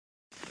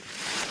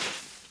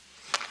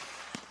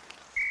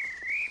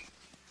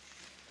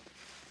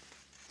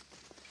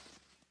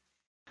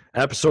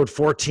Episode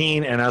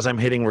 14, and as I'm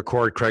hitting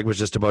record, Craig was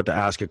just about to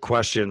ask a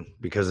question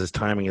because his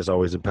timing is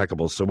always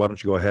impeccable. So why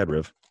don't you go ahead,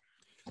 Riv?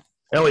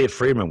 Elliotte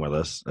Friedman with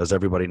us, as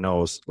everybody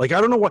knows. Like, I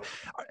don't know what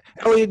 –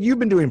 Elliotte, you've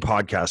been doing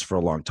podcasts for a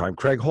long time.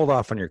 Craig, hold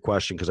off on your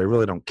question because I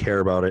really don't care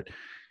about it.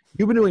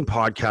 You've been doing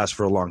podcasts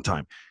for a long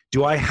time.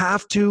 Do I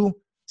have to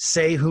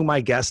say who my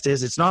guest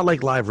is? It's not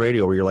like live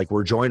radio where you're like,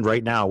 we're joined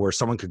right now, where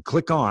someone could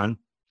click on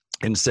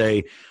and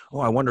say, oh,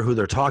 I wonder who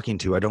they're talking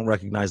to. I don't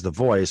recognize the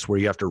voice, where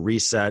you have to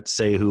reset,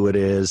 say who it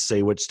is,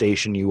 say what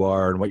station you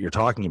are and what you're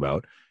talking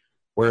about.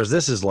 Whereas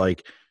this is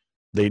like,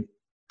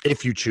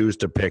 if you choose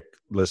to pick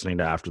listening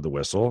to After the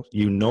Whistle,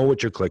 you know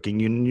what you're clicking.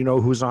 You know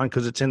who's on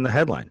because it's in the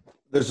headline.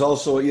 There's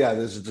also,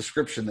 there's a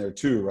description there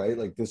too, right?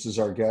 Like, this is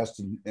our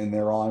guest and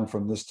they're on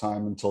from this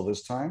time until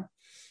this time.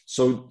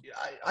 So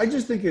I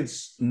just think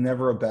it's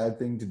never a bad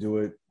thing to do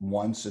it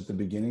once at the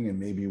beginning and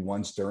maybe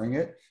once during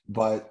it,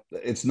 but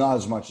it's not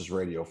as much as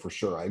radio for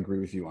sure. I agree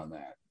with you on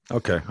that.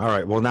 Okay. All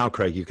right. Well, now,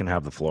 Craig, you can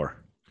have the floor.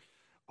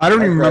 I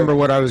don't even remember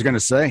what I was going to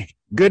say.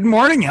 Good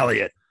morning,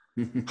 Elliotte.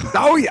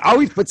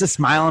 always puts a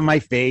smile on my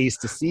face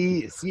to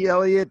see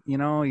Elliotte. You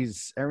know,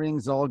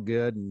 everything's all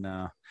good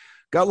and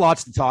got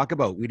lots to talk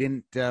about.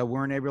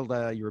 Weren't able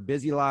to. You were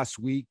busy last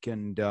week,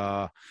 and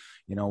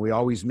we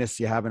always miss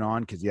you having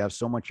on because you have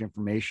so much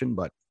information.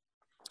 But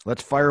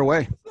let's fire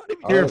away.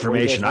 Your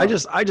information. I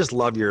just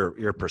love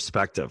your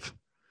perspective.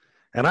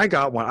 And I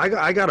got one.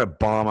 I got a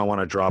bomb I want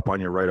to drop on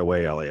you right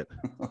away, Elliotte.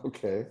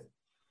 Okay.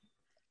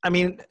 I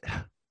mean,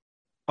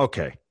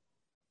 okay.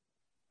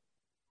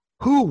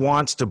 Who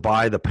wants to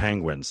buy the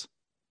Penguins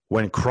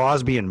when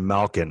Crosby and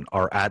Malkin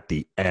are at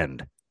the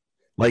end?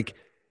 Like,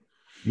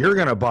 you're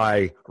going to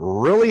buy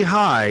really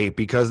high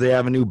because they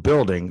have a new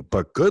building,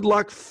 but good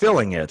luck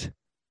filling it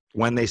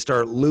when they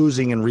start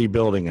losing and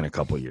rebuilding in a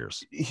couple of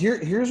years.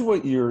 Here's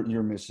what you're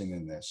missing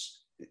in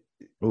this.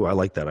 Oh, I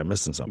like that. I'm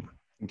missing something.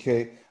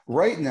 Okay.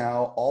 Right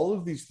now, all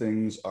of these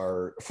things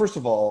are, first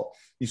of all,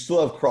 you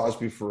still have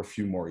Crosby for a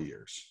few more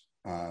years.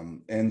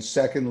 And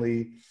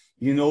secondly,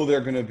 they're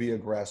going to be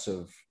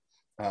aggressive.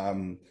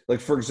 Like,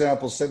 for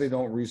example, say they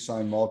don't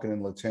re-sign Malkin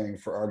and Letang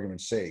for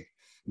argument's sake.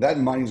 That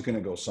money's going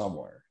to go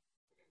somewhere.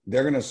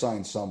 They're going to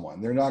sign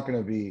someone. They're not going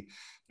to be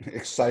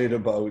excited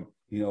about,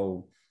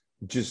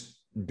 just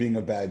being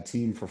a bad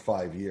team for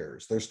 5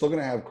 years. They're still going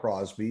to have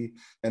Crosby,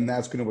 and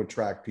that's going to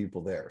attract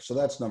people there. So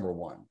that's number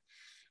one.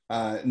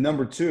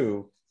 Number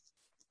two,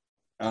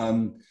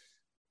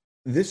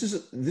 this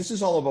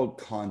is all about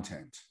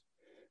content.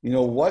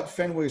 What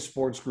Fenway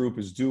Sports Group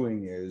is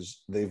doing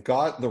is they've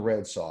got the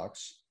Red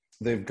Sox,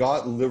 they've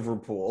got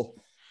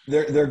Liverpool.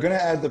 They're going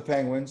to add the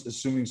Penguins,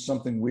 assuming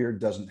something weird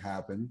doesn't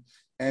happen.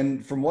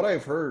 And from what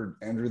I've heard,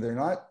 Andrew, they're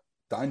not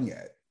done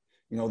yet.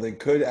 They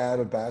could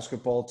add a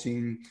basketball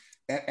team.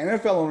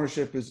 NFL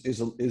ownership is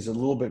a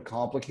little bit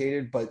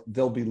complicated, but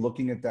they'll be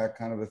looking at that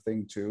kind of a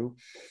thing too.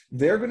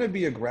 They're going to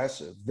be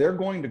aggressive. They're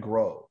going to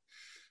grow.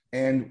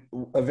 And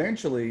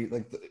eventually,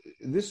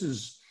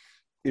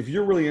 if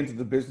you're really into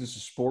the business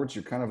of sports,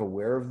 you're kind of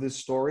aware of this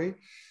story.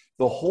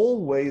 The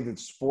whole way that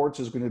sports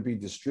is going to be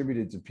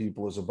distributed to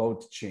people is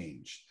about to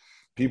change.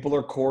 People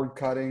are cord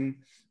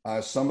cutting.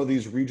 Some of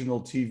these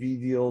regional TV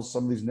deals,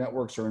 some of these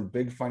networks are in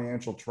big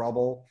financial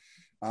trouble.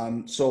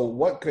 So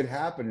what could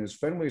happen is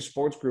Fenway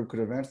Sports Group could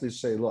eventually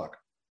say, look,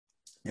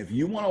 if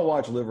you want to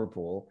watch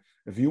Liverpool,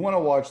 if you want to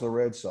watch the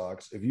Red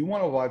Sox, if you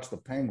want to watch the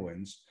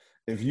Penguins,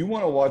 if you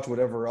want to watch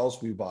whatever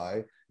else we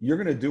buy, you're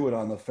going to do it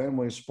on the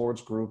Fenway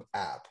Sports Group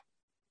app.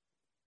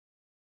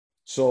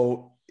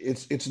 So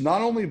it's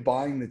not only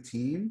buying the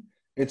team,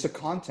 it's a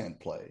content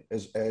play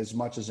as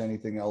much as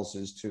anything else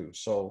is too.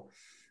 So,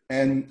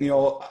 and,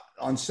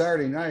 on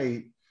Saturday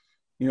night,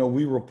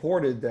 we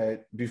reported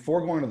that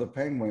before going to the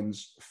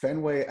Penguins,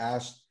 Fenway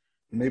asked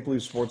Maple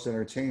Leaf Sports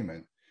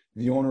Entertainment,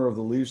 the owner of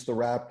the Leafs, the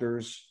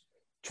Raptors,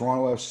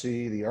 Toronto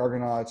FC, the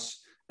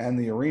Argonauts, and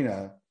the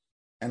arena,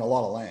 and a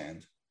lot of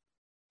land,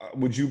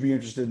 would you be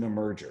interested in a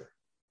merger?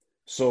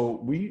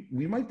 So we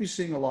might be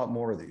seeing a lot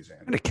more of these. Andy.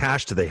 What kind of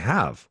cash do they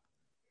have?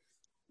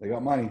 They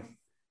got money.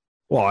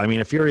 Well, I mean,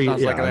 if you're...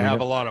 Sounds like they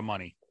have a lot of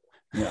money.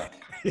 Yeah,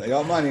 they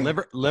got money.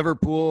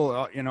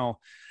 Liverpool,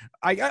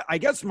 I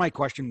guess my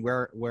question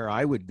where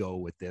I would go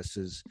with this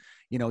is,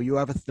 you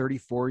have a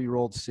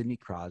 34-year-old Sidney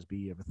Crosby,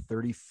 you have a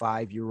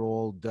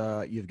 35-year-old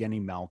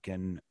Evgeny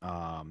Malkin.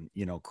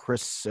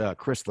 Chris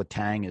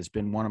Letang has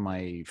been one of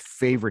my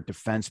favorite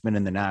defensemen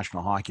in the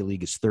National Hockey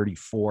League. Is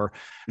 34.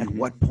 At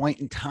what point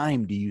in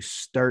time do you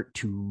start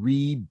to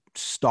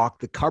restock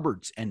the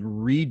cupboards and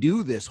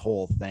redo this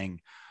whole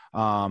thing?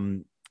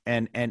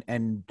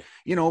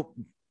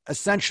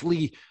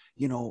 Essentially,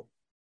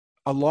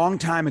 a long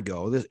time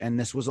ago,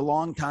 this was a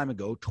long time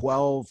ago,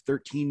 12,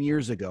 13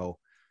 years ago,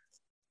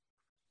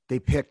 they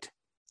picked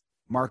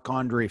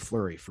Marc-Andre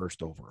Fleury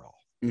first overall.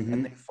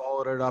 And they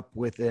followed it up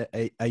with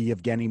a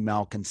Evgeny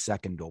Malkin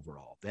second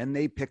overall. Then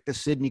they picked the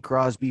Sidney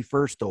Crosby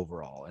first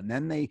overall. And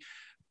then they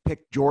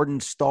picked Jordan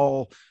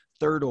Stahl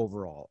third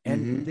overall.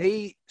 And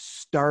they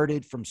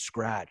started from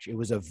scratch. It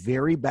was a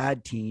very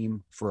bad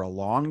team for a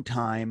long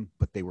time,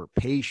 but they were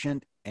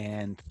patient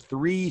and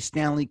 3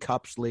 Stanley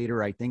Cups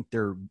later, I think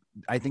they're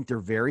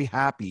very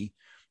happy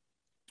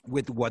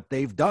with what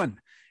they've done.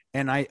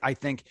 And I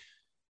think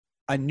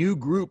a new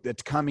group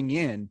that's coming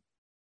in,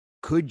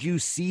 could you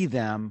see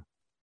them,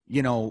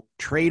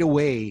 trade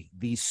away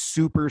these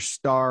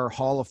superstar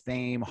Hall of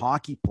Fame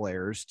hockey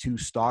players to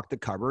stock the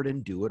cupboard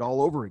and do it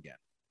all over again?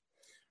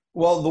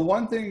 Well, the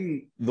one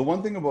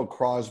thing about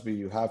Crosby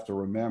you have to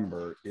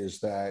remember is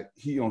that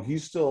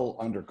he's still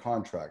under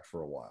contract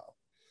for a while.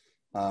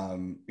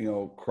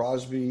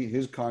 Crosby,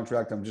 his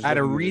contract, I'm just at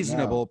a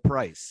reasonable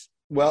price.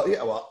 Well,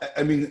 yeah. Well,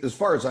 I mean, as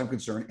far as I'm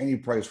concerned, any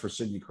price for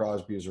Sidney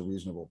Crosby is a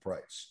reasonable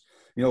price.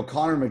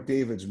 Connor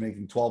McDavid's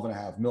making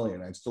 $12.5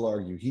 million. I'd still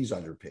argue he's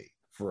underpaid,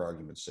 for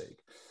argument's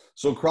sake.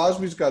 So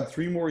Crosby's got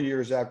 3 more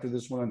years after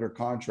this one under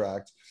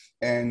contract,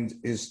 and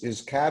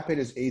his cap hit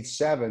is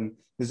 8.7.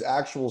 His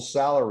actual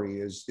salary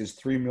is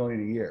 $3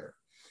 million a year.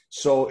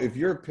 So if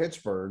you're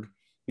Pittsburgh,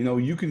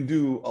 you can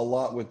do a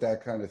lot with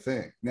that kind of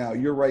thing. Now,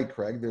 you're right,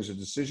 Craig. There's a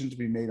decision to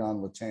be made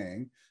on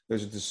Letang.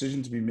 There's a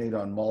decision to be made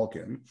on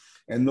Malkin,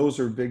 and those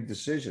are big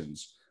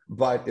decisions.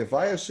 But if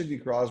I have Sidney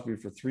Crosby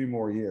for 3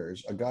 more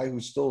years, a guy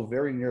who's still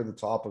very near the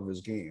top of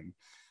his game,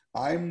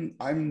 I'm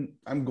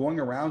going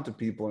around to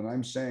people and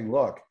I'm saying,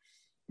 look,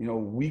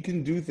 we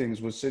can do things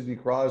with Sidney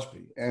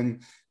Crosby.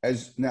 And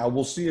as now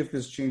we'll see if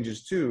this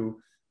changes too,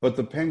 but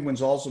the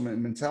Penguins' ultimate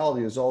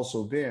mentality has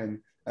also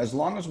been, as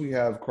long as we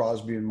have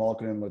Crosby and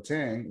Malkin and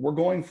Letang, we're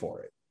going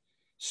for it.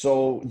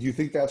 So do you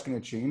think that's going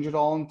to change at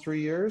all in 3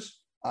 years?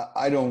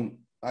 I don't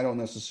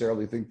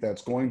necessarily think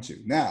that's going to.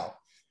 Now,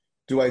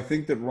 do I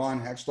think that Ron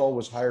Hextall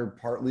was hired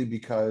partly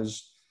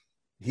because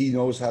he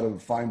knows how to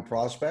find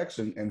prospects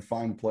and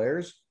find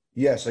players?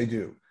 Yes, I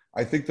do.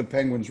 I think the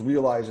Penguins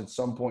realize at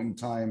some point in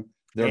time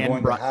they're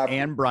going to have –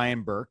 and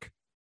Brian Burke.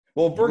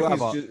 Well,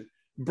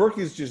 Burke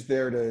is just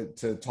there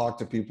to talk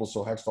to people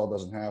so Hextall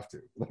doesn't have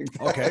to.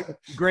 Okay,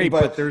 great.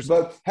 but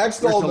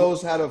Hextall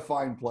knows how to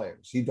find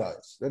players. He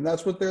does. And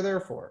that's what they're there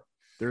for.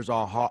 There's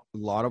a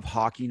lot of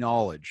hockey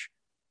knowledge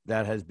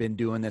that has been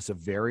doing this a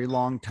very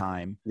long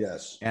time.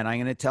 Yes. And I'm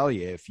going to tell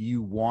you, if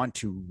you want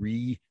to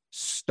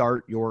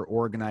restart your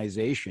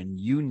organization,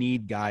 you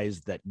need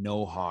guys that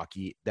know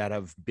hockey, that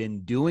have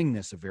been doing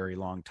this a very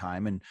long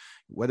time. And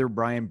whether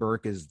Brian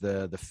Burke is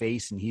the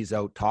face and he's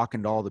out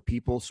talking to all the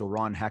people, so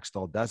Ron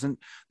Hextall doesn't,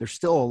 there's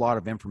still a lot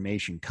of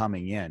information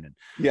coming in. And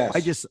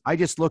yes, I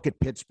just look at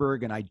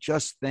Pittsburgh and I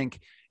just think,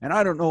 and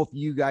I don't know if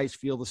you guys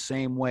feel the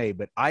same way,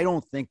 but I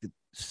don't think that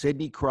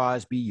Sidney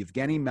Crosby,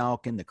 Evgeny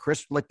Malkin, the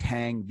Chris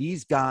Letang,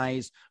 these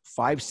guys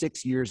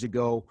 5-6 years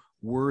ago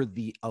were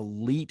the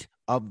elite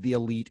of the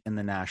elite in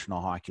the National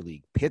Hockey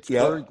League.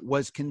 Pittsburgh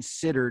was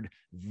considered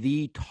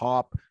the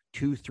top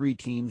 2-3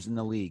 teams in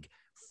the league.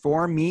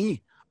 For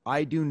me,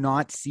 I do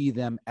not see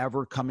them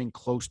ever coming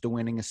close to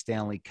winning a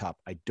Stanley Cup.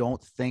 I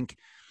don't think.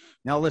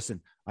 Now,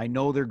 listen, I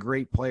know they're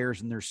great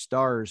players and they're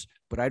stars,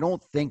 but I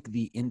don't think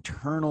the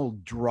internal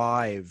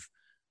drive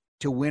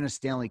to win a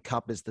Stanley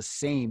Cup is the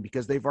same,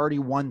 because they've already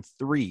won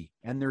 3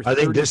 and they're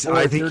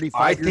 35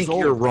 years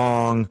old. You're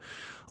wrong.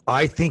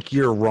 I think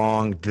you're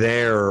wrong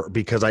there,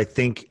 because I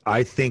think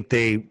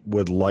they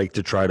would like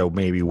to try to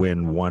maybe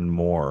win 1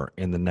 more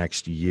in the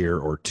next year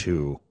or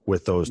 2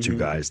 with those 2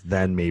 guys.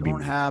 Then maybe they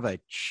don't have a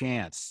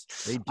chance.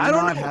 They do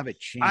not have a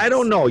chance. I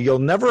don't know. You'll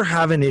never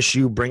have an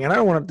issue bringing. I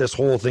don't want this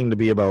whole thing to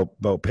be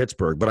about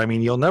Pittsburgh, but I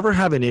mean, you'll never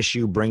have an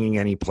issue bringing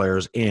any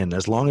players in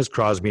as long as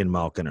Crosby and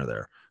Malkin are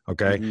there.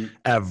 Okay,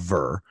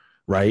 ever.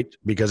 Right?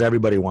 Because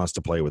everybody wants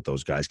to play with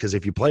those guys. Because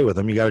if you play with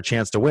them, you got a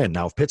chance to win.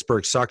 Now, if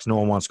Pittsburgh sucks, no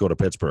one wants to go to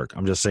Pittsburgh.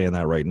 I'm just saying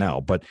that right now.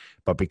 But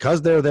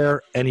because they're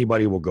there,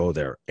 anybody will go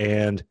there.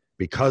 And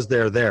because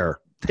they're there,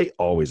 they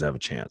always have a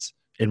chance,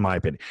 in my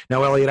opinion.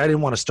 Now, Elliotte, I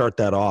didn't want to start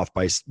that off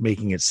by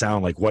making it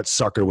sound like what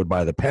sucker would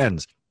buy the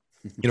Pens.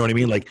 You know what I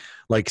mean? Like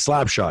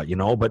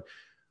Slapshot, But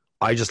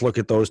I just look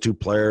at those 2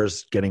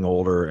 players getting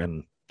older,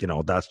 and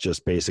that's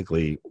just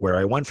basically where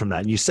I went from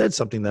that. And you said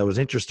something that was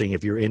interesting.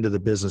 If you're into the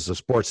business of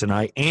sports, and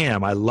I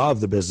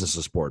love the business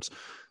of sports,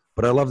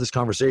 but I love this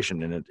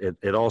conversation, and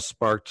it all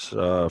sparked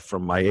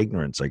from my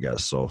ignorance, I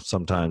guess. So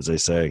sometimes they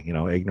say,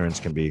 ignorance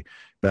can be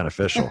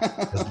beneficial.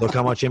 Look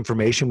how much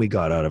information we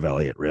got out of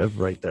Elliotte Riv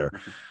right there.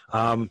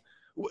 I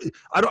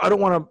don't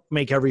want to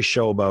make every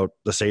show about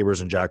the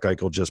Sabres and Jack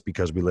Eichel just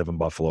because we live in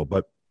Buffalo,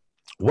 but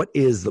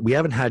we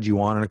haven't had you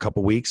on in a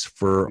couple weeks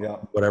for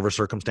whatever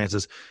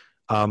circumstances.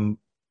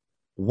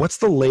 What's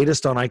the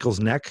latest on Eichel's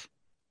neck?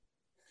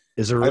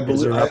 Is there an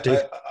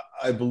update?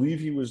 I believe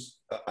he was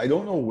 – I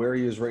don't know where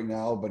he is right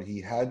now, but he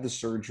had the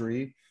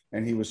surgery,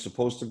 and he was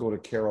supposed to go to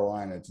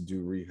Carolina to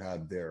do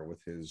rehab there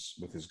with his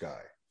guy.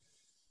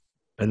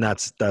 And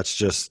that's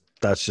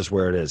just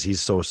where it is.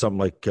 He's something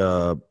like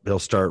he'll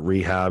start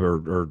rehab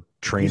or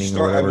training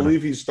or whatever. I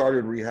believe he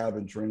started rehab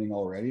and training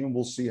already, and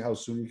we'll see how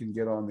soon he can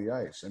get on the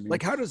ice. I mean,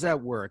 how does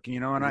that work?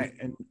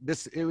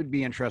 It would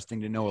be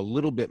interesting to know a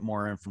little bit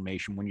more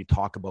information when you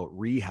talk about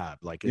rehab.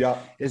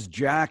 Is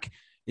Jack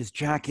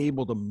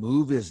able to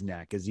move his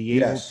neck? Is he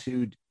able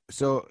to?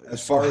 So,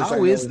 As so far as I how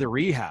know, is the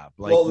rehab?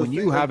 Like well, the when thing,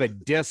 you have like, a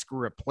disc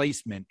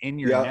replacement in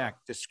your yeah, neck,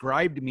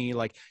 describe to me,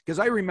 like, because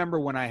I remember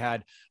when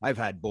I've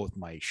had both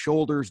my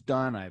shoulders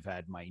done, I've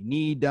had my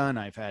knee done,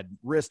 I've had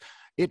wrist.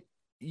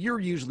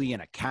 You're usually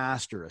in a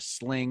cast or a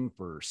sling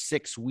for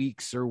 6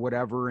 weeks or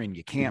whatever, and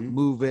you can't mhm.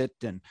 move it.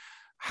 And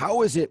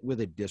how is it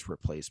with a disc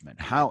replacement?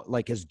 How,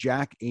 like, is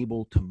Jack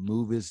able to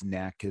move his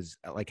neck?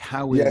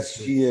 How Yes,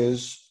 is he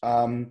is.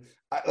 I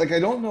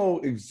don't know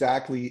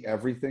exactly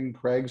everything,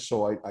 Craig,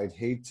 so I'd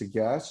hate to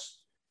guess.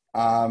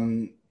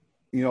 Um,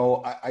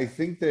 I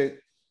think that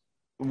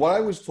what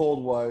I was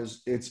told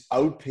was it's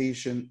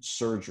outpatient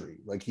surgery.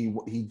 Like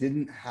he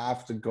didn't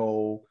have to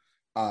go,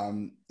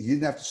 he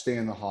didn't have to stay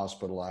in the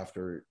hospital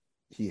after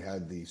he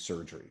had the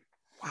surgery.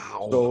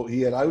 wow? So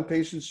he had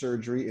outpatient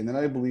surgery, and then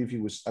I believe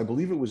it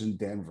was in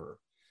Denver.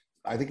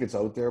 I think it's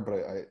out there, but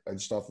I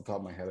just off the top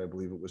of my head, I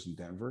believe it was in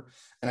Denver.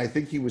 And I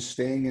think he was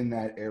staying in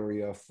that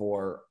area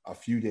for a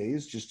few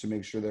days just to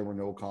make sure there were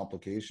no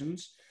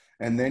complications.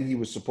 And then he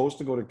was supposed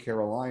to go to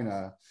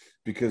Carolina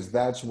because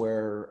that's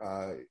where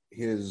I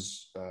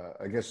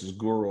guess his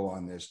guru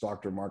on this,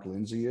 Dr. Mark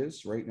Lindsay,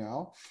 is right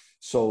now.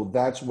 So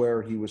that's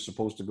where he was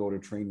supposed to go to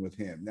train with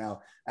him.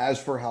 Now,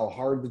 as for how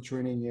hard the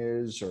training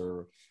is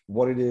or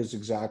what it is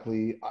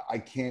exactly, I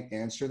can't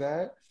answer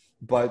that.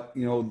 But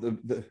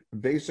the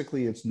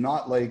basically it's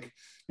not like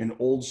an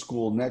old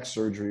school neck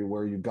surgery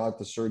where you got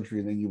the surgery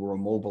and then you were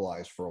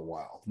immobilized for a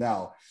while.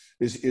 Now,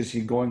 is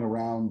he going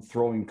around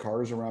throwing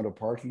cars around a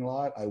parking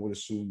lot? I would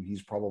assume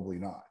he's probably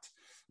not.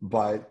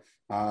 But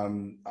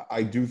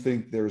I do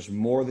think there's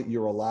more that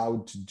you're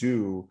allowed to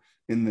do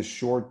in the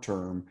short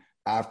term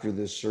after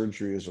this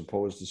surgery as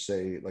opposed to,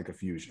 say, like a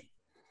fusion.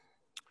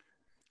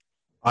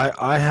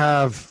 I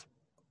have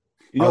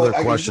other I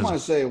just questions. want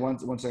to say one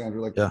second,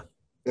 Andrew, Yeah.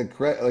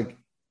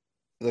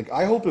 like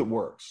I hope it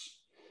works.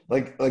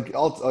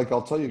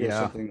 I'll tell you guys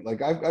Yeah. something.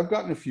 Like I've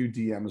gotten a few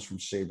DMs from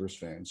Sabres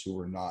fans who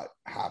are not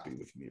happy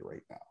with me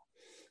right now.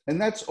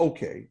 And that's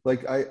okay.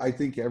 Like I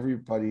think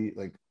everybody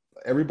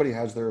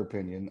has their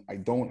opinion. I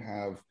don't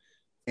have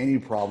any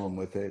problem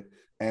with it.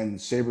 And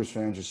Sabres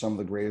fans are some of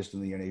the greatest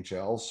in the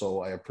NHL.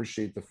 So I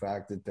appreciate the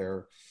fact that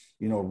they're,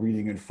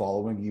 reading and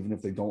following, even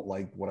if they don't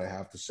like what I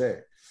have to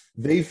say.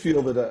 They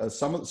feel that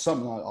some,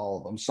 not all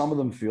of them, some of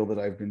them feel that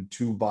I've been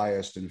too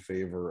biased in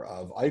favor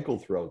of Eichel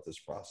throughout this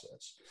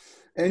process.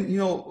 And,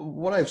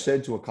 what I've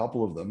said to a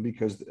couple of them,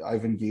 because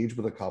I've engaged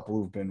with a couple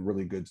who've been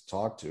really good to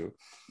talk to.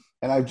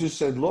 And I've just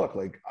said, look,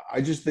 like,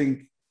 I just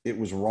think it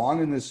was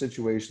wrong in this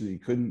situation that he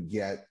couldn't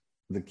get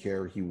the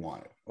care he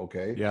wanted.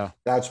 Okay. Yeah.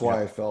 That's Yeah.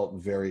 why I felt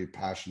very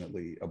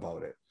passionately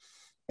about it.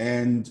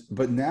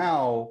 But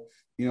now,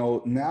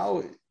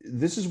 now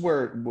this is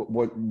where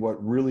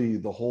what really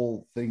the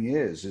whole thing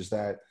is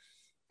that,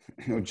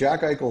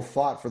 Jack Eichel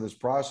fought for this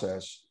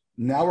process.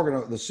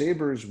 Now the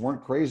Sabres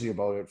weren't crazy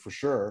about it for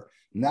sure.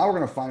 Now we're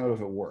going to find out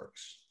if it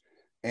works.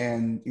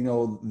 And,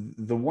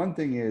 the one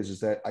thing is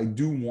that I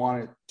do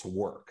want it to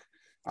work.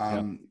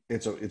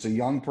 It's a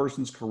young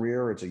person's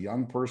career. It's a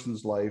young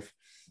person's life.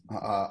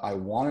 I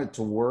want it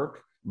to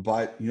work,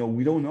 but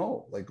we don't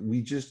know. Like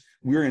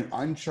we're in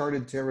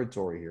uncharted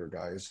territory here,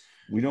 guys.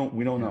 We don't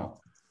know.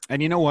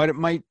 And you know what?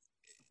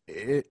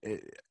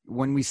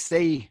 When we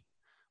say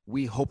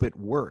we hope it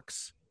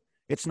works,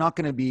 it's not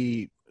going to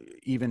be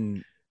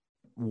even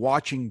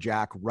watching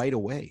Jack right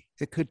away.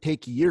 It could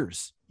take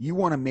years. You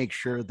want to make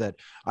sure that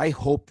I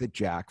hope that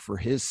Jack, for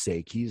his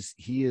sake,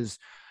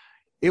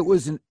 it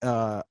was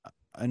an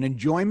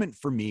enjoyment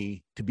for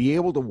me to be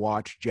able to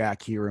watch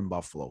Jack here in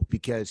Buffalo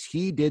because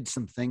he did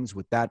some things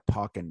with that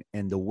puck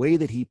and the way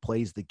that he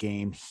plays the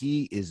game.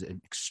 He is an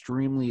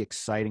extremely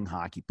exciting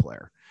hockey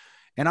player.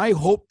 And I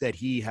hope that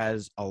he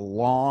has a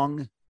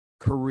long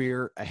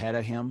career ahead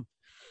of him.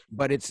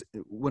 But it's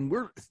when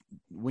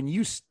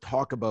you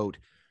talk about,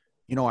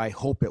 I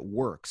hope it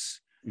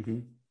works. Mm-hmm.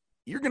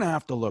 You're going to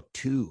have to look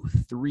 2,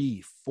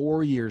 3,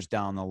 4 years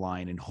down the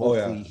line. And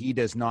hopefully he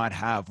does not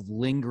have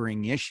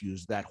lingering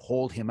issues that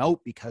hold him out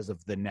because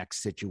of the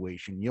next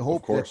situation. You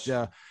hope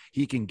that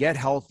he can get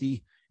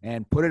healthy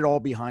and put it all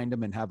behind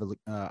him and have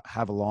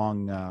a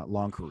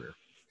long career.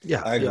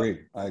 Yeah, I agree.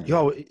 You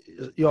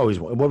always.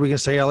 What were we gonna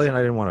say, Elliotte?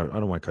 I don't want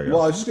to cut you off.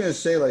 Well, I was just gonna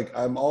say, like,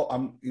 I'm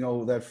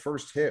that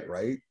first hit,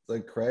 right?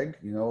 Like Craig,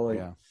 you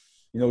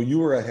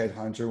were a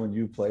headhunter when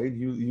you played.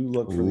 You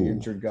looked for the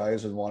injured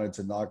guys and wanted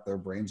to knock their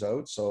brains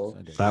out. So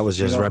that was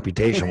just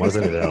reputation,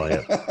 wasn't it,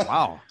 Elliotte?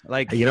 Wow.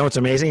 Like, it's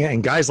amazing.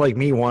 And guys like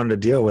me wanted to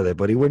deal with it,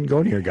 but he wouldn't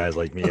go near guys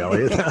like me,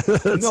 Elliotte.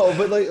 No,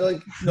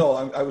 but no,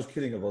 I was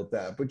kidding about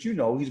that. But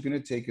he's gonna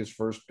take his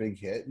first big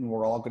hit, and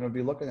we're all gonna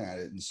be looking at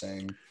it and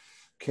saying,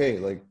 okay,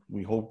 like,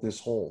 we hope this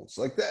holds.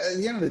 Like that, at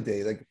the end of the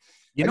day, like,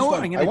 I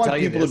want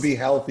people to be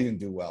healthy and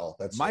do well.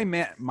 That's my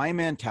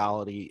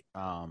mentality,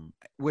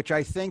 which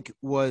I think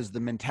was the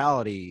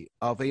mentality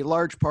of a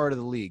large part of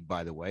the league,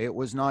 by the way. It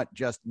was not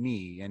just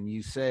me. And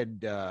you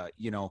said,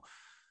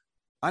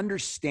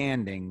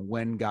 understanding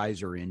when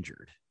guys are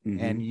injured.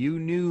 Mm-hmm. And you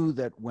knew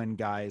that when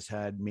guys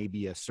had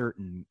maybe a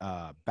certain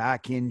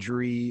back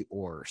injury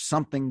or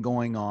something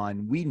going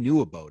on, we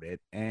knew about it.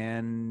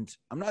 And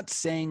I'm not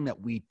saying that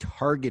we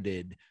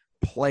targeted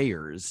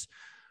players,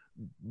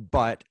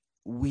 but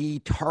we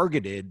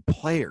targeted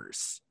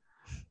players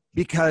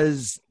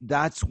because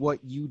that's what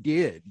you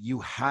did. You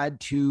had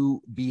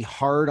to be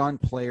hard on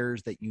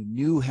players that you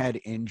knew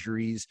had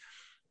injuries.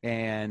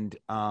 And,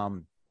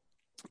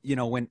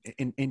 when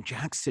in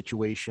Jack's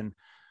situation,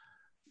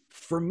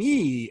 for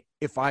me,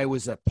 if I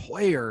was a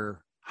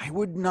player, I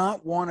would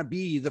not want to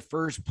be the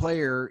first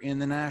player in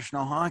the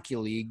National Hockey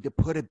League to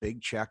put a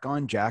big check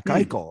on Jack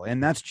Eichel.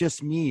 And that's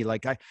just me.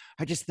 Like, I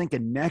just think a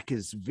neck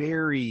is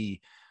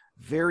very,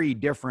 very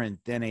different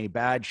than a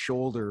bad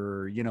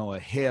shoulder or, a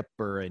hip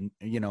or a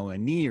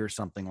knee or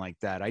something like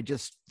that. I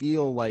just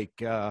feel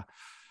like, I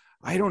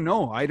don't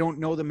know. I don't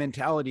know the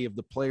mentality of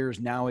the players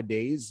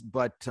nowadays,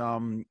 but,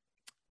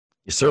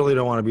 you certainly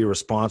don't want to be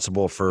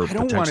responsible for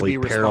potentially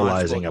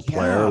paralyzing a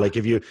player. Yeah. Like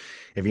if you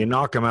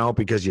knock him out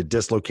because you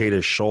dislocate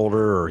his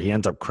shoulder or he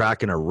ends up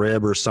cracking a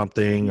rib or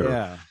something,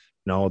 yeah.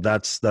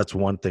 That's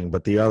one thing.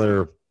 But the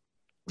other,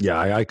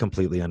 I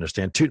completely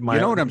understand. You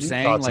know what I'm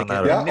saying? Like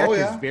a neck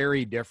is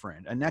very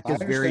different. A neck is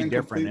very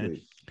different.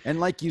 And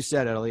like you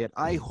said, Elliotte,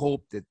 I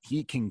hope that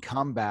he can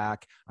come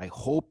back. I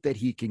hope that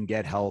he can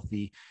get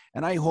healthy,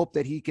 and I hope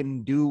that he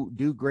can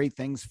do great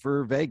things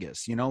for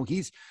Vegas.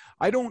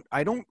 I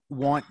don't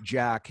want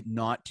Jack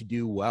not to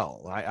do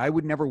well. I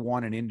would never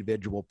want an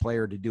individual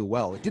player to do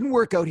well. It didn't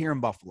work out here in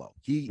Buffalo.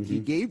 He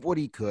gave what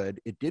he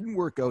could. It didn't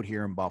work out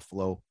here in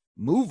Buffalo.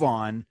 Move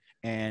on.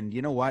 And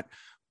you know what?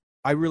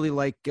 I really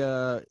like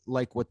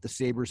what the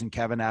Sabres and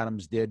Kevin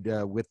Adams did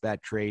with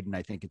that trade, and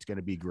I think it's going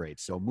to be great.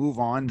 So move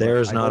on.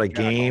 There's not a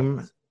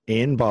game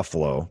in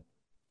Buffalo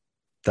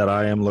that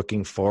I am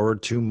looking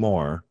forward to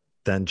more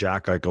than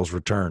Jack Eichel's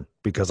return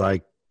because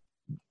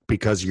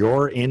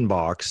your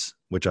inbox,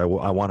 which I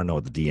want to know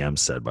what the DM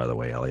said, by the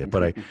way, Elliotte,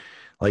 but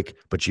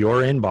but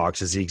your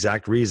inbox is the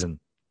exact reason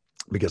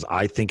because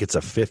I think it's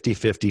a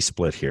 50-50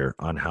 split here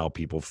on how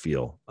people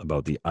feel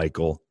about the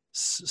Eichel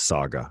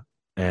saga,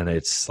 and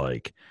it's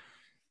like.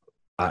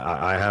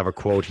 I have a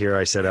quote here.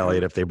 I said,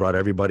 Elliotte, if they brought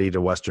everybody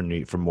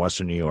to from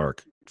Western New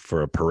York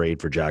for a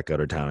parade for Jack out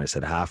of town, I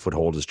said half would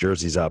hold his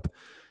jerseys up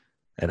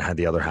and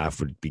the other half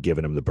would be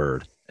giving him the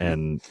bird.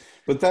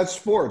 But that's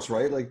sports,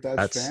 right? Like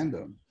that's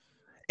fandom.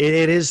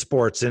 It is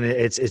sports. And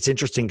it's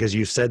interesting because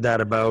you said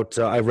that about,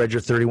 I read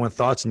your 31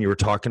 thoughts and you were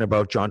talking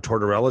about John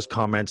Tortorella's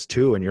comments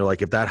too. And you're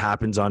like, if that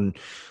happens on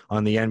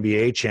the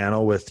NBA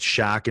channel with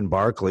Shaq and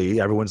Barkley,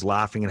 everyone's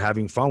laughing and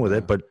having fun with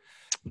it. But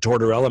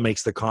Tortorella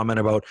makes the comment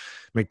about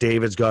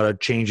McDavid's got to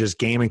change his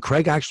game, and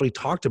Craig actually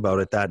talked about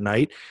it that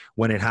night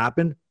when it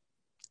happened,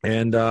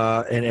 and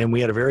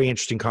we had a very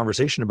interesting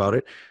conversation about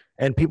it.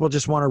 And people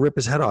just want to rip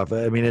his head off.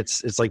 I mean,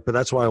 it's like, but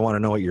that's why I want to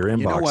know what your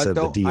inbox said,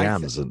 the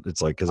DMs.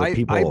 It's like because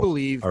people I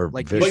believe are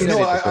like vicious.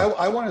 But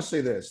I want to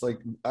say this. Like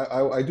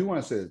I do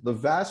want to say this. The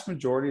vast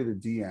majority of the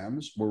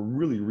DMs were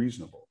really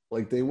reasonable.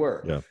 Like they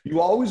were. Yeah.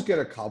 You always get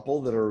a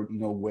couple that are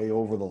way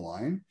over the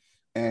line,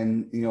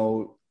 and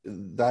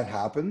that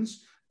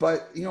happens.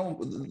 But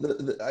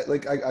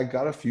I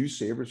got a few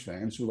Sabres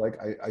fans who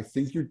I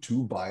think you're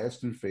too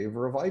biased in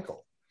favor of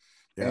Eichel.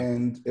 Yeah.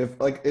 And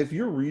if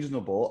you're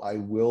reasonable, I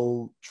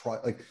will try.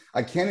 Like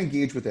I can't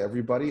engage with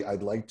everybody.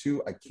 I'd like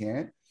to. I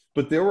can't.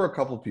 But there were a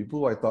couple of people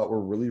who I thought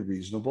were really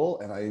reasonable,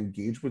 and I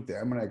engaged with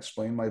them and I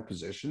explained my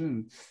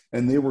position,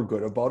 and they were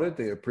good about it.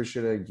 They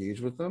appreciated I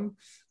engaged with them.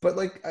 But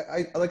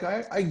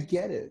I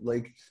get it.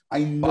 Like I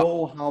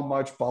know how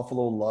much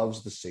Buffalo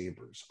loves the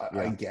Sabres.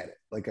 I get it.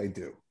 Like I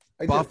do.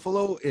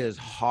 Buffalo is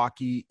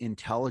hockey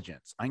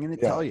intelligence. I'm going to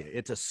tell you,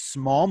 it's a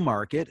small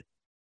market,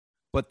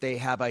 but they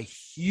have a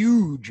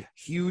huge,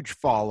 huge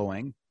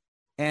following,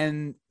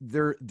 and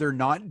they're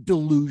not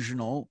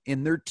delusional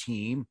in their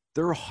team.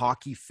 They're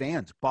hockey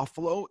fans.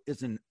 Buffalo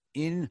is an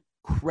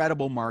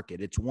incredible market.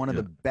 It's one of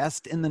the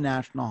best in the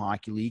National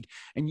Hockey League,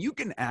 and you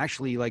can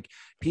actually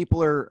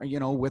people are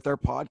with our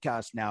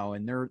podcast now,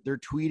 and they're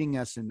tweeting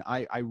us, and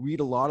I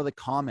read a lot of the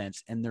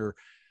comments, and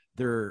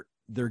they're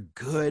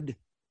good,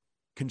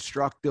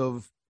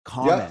 constructive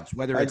comments,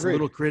 whether it's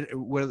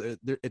whether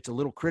it's a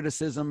little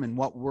criticism and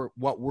what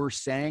we're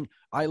saying.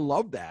 I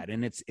love that,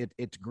 and it's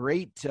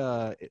great.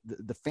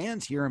 The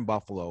fans here in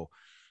Buffalo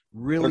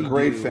really they're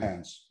great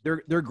fans.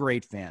 They're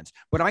great fans.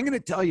 But I'm going to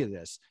tell you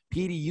this,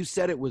 Petey, you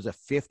said it was a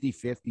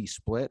 50-50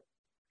 split.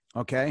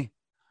 Okay,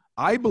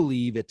 I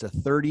believe it's a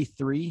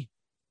 33.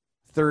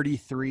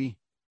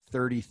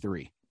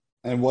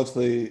 And what's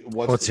the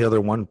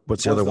other one?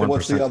 What's the other 1%?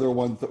 What's the other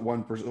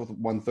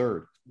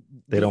 1/3?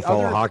 They don't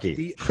follow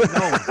hockey.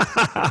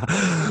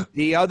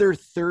 The other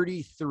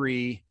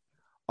 33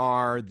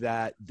 are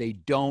that they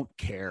don't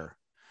care.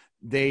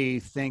 They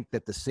think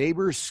that the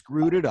Sabres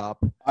screwed it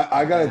up.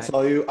 I got to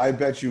tell you, I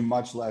bet you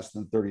much less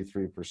than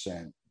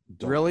 33%.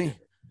 Really?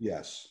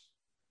 Yes.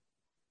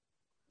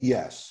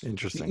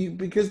 Interesting.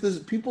 Because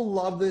people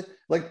love the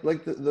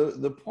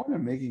point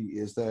I'm making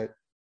is that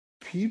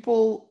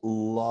people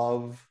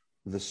love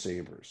the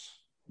Sabres.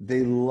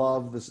 They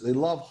love this. They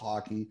love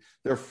hockey.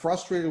 They're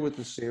frustrated with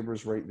the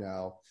Sabres right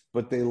now,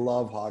 but they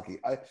love hockey.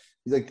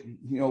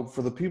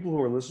 For the people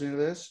who are listening to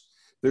this,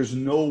 there's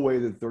no way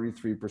that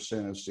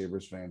 33% of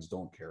Sabres fans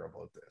don't care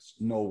about this.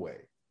 No way.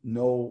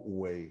 No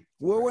way.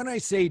 Well, when I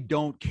say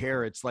don't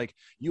care, it's like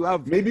you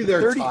have maybe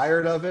they're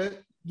tired of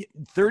it.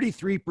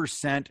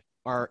 33%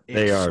 are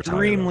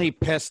extremely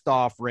pissed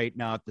off right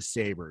now at the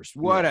Sabres.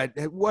 What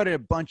a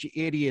bunch of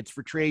idiots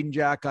for trading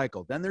Jack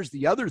Eichel. Then there's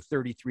the other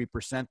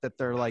 33% that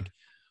they're like,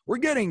 we're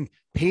getting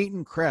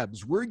Peyton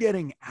Krebs. We're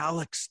getting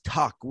Alex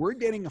Tuck. We're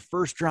getting a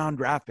first-round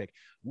draft pick.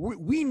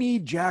 We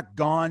need Jack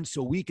gone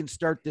so we can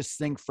start this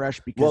thing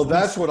fresh. Because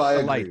that's what I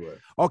agree with.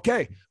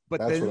 Okay, but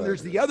then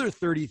there's the other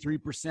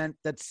 33%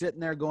 that's sitting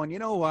there going, you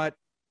know what?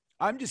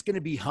 I'm just going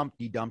to be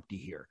Humpty Dumpty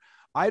here.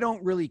 I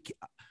don't really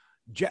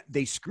 –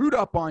 they screwed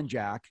up on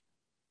Jack,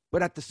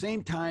 but at the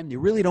same time, they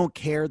really don't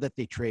care that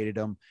they traded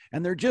him.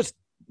 And they're just,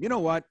 you know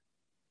what?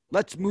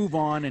 Let's move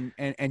on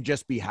and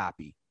just be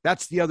happy.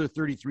 That's the other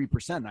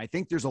 33%. I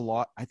think there's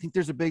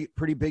a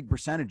pretty big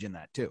percentage in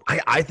that too.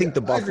 I think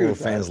the Buffalo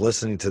fans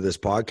listening to this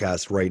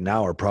podcast right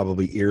now are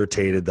probably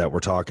irritated that we're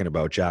talking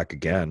about Jack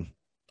again.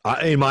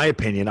 In my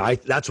opinion,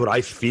 that's what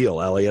I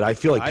feel, Elliotte. I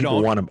feel like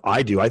people want to.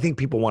 I do. I think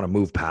people want to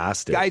move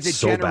past it. Guy's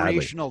a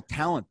generational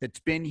talent that's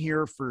been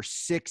here for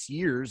 6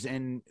 years,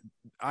 and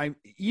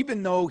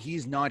even though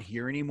he's not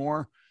here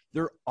anymore,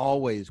 they're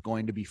always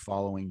going to be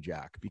following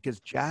Jack because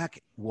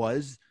Jack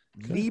was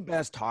the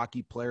best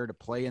hockey player to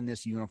play in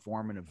this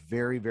uniform in a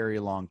very, very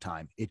long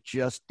time. It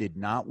just did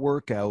not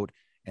work out,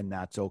 and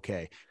that's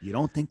okay. You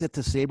don't think that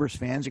the Sabres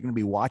fans are going to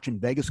be watching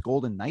Vegas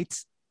Golden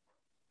Knights?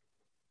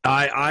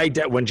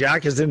 When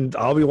Jack is in,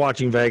 I'll be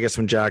watching Vegas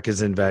when Jack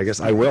is in Vegas.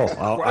 I will.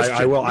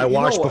 I will. I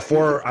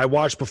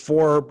watched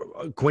before,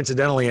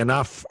 coincidentally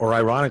enough, or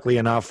ironically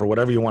enough, or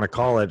whatever you want to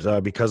call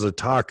it, because of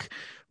Tuck.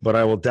 But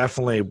I will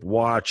definitely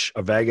watch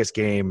a Vegas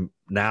game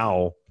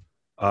now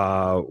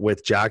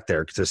with Jack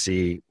there to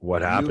see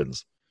what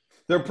happens.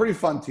 They're a pretty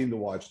fun team to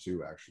watch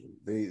too. Actually,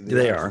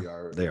 they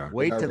are. They are.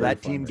 Wait till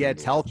that team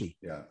gets healthy.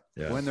 Yeah.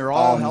 When they're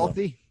all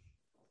healthy.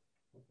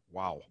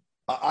 Wow.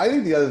 I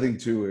think the other thing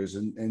too is,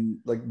 and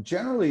like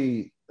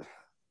generally,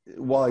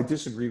 while I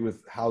disagree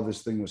with how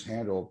this thing was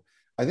handled,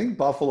 I think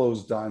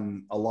Buffalo's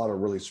done a lot of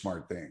really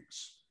smart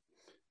things.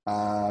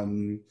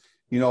 I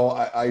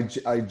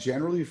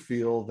generally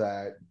feel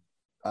that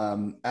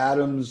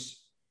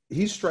Adams,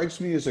 he strikes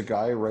me as a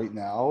guy right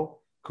now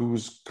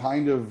who's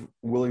kind of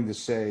willing to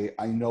say,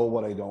 I know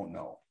what I don't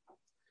know.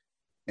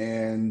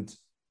 And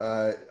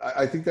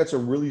I think that's a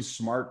really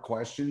smart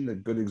question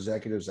that good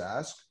executives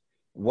ask.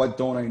 What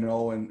don't I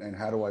know and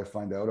how do I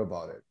find out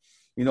about it?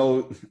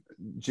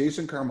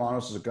 Jason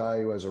Karmanos is a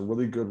guy who has a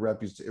really good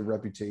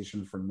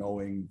reputation for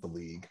knowing the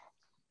league.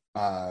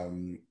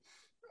 Sam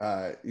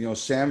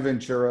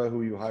Ventura,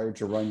 who you hired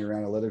to run your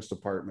analytics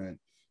department,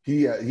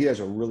 he has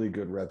a really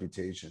good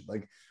reputation.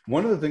 Like,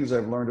 one of the things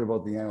I've learned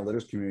about the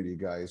analytics community,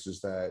 guys,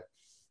 is that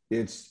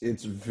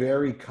it's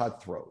very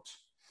cutthroat.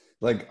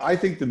 Like, I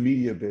think the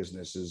media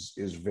business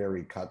is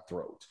very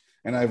cutthroat.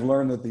 And I've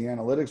learned that the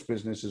analytics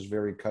business is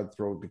very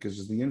cutthroat because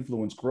as the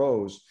influence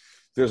grows,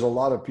 there's a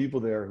lot of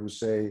people there who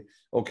say,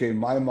 okay,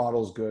 my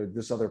model's good.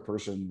 This other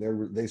person,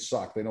 they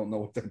suck. They don't know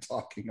what they're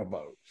talking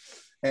about.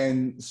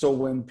 And so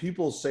when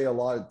people say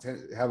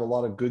have a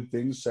lot of good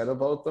things said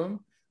about them,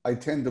 I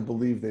tend to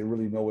believe they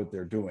really know what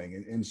they're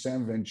doing. And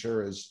Sam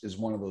Ventura is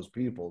one of those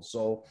people.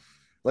 So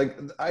like,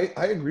 I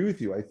agree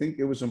with you. I think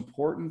it was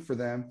important for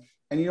them.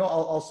 And,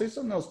 I'll say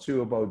something else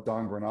too about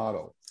Don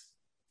Granato.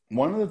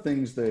 One of the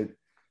things that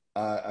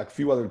a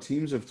few other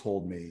teams have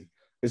told me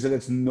is that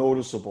it's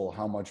noticeable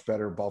how much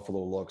better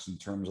Buffalo looks in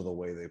terms of the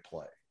way they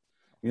play.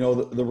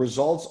 The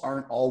results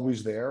aren't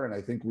always there, and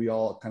I think we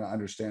all kind of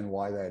understand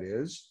why that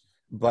is.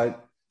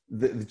 But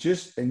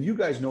and you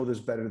guys know this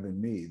better than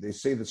me. They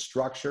say the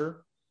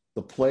structure,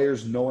 the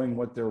players knowing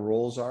what their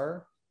roles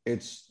are,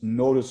 it's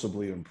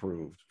noticeably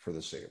improved for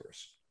the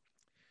Sabres.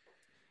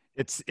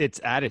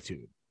 It's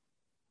attitude.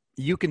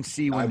 You can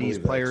see when these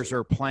players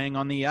are playing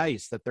on the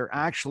ice that they're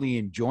actually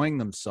enjoying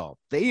themselves.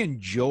 They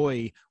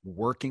enjoy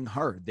working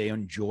hard. They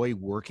enjoy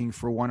working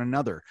for one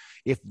another.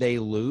 If they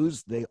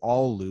lose, they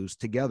all lose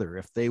together.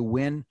 If they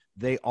win,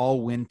 they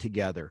all win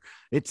together.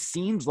 It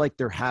seems like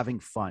they're having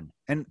fun.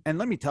 And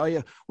let me tell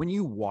you, when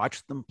you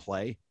watch them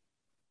play,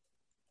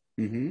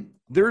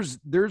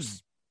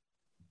 there's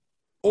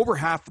over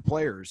half the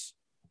players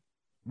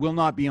will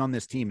not be on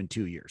this team in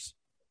 2 years.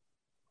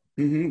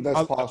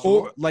 That's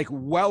possible. Like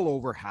well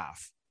over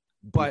half,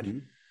 but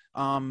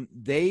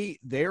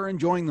they're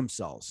enjoying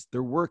themselves.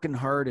 They're working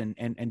hard.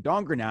 And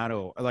Don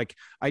Granato, like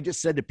I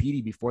just said to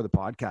Petey before the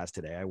podcast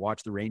today, I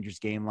watched the Rangers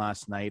game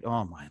last night.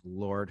 Oh my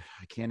Lord.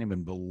 I can't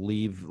even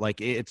believe,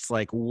 like, it's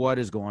like, what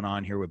is going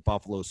on here with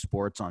Buffalo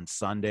sports on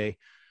Sunday?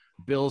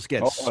 Bills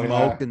get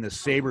smoked and the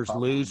Sabres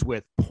lose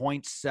with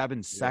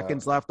 0.7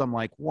 seconds left. I'm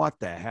like, what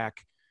the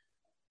heck?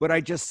 But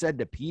I just said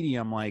to Petey,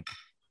 I'm like,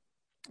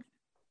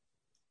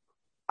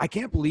 I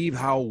can't believe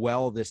how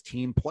well this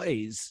team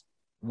plays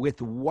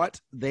with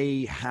what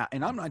they have,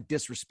 and I'm not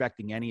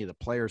disrespecting any of the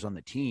players on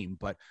the team,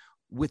 but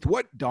with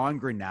what Don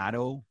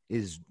Granato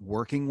is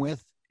working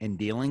with and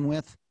dealing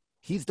with,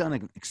 he's done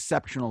an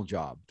exceptional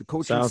job. The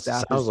coaching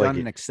staff has done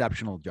an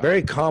exceptional job.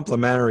 Very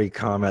complimentary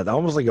comment,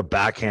 almost like a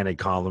backhanded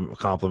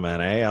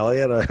compliment, eh,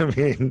 Elliotte? I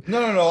mean,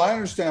 no. I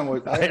understand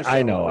what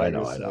I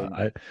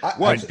know.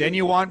 Then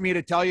you want me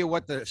to tell you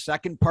what the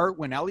second part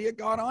when Elliotte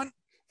got on?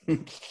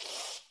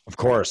 Of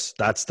course,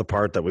 that's the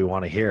part that we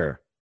want to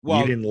hear.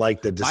 Well, you didn't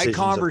like the decisions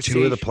of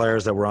two of the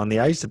players that were on the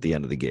ice at the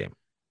end of the game.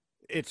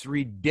 It's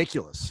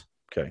ridiculous.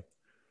 Okay,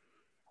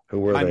 who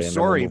were they? I'm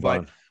sorry,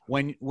 but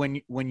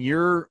when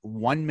you're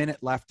 1 minute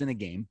left in a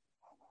game,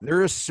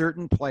 there are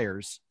certain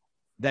players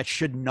that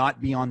should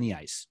not be on the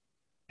ice.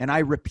 And I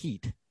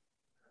repeat,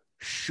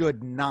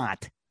 should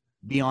not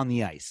be on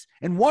the ice.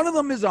 And one of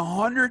them is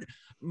 100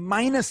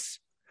 minus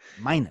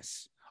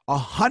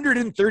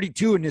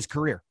 132 in his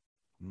career.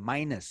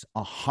 Minus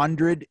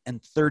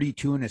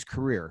 132 in his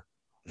career.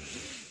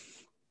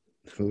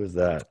 Who is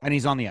that? And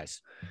he's on the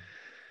ice.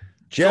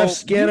 Jeff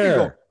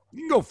Skinner. You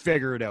can go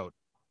figure it out.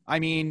 I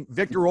mean,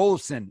 Victor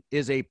Olofsson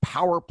is a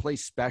power play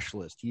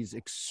specialist. He's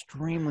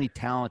extremely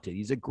talented.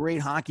 He's a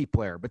great hockey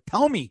player. But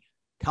tell me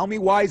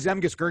why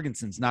Zemgus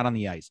Girgenson's not on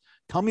the ice.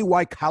 Tell me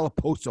why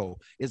Calaposo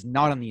is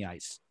not on the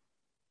ice.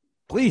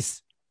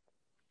 Please.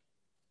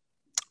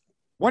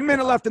 1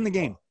 minute left in the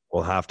game.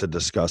 We'll have to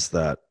discuss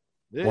that.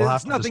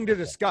 There's nothing to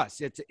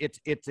discuss.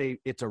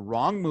 It's a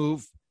wrong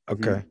move.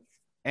 Okay.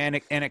 And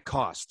it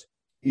cost.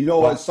 You know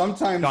what?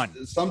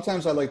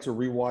 Sometimes I like to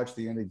rewatch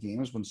the end of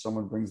games when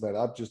someone brings that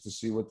up just to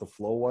see what the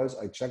flow was.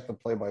 I checked the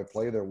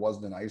play-by-play. There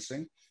wasn't an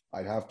icing.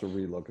 I'd have to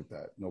relook at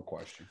that. No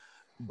question.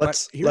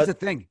 But here's the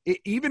thing: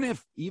 even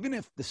if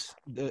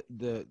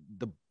the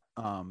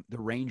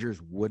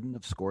Rangers wouldn't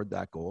have scored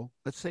that goal,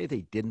 let's say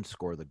they didn't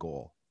score the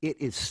goal, it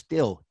is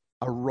still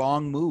a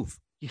wrong move.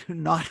 You do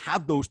not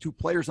have those two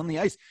players on the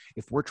ice.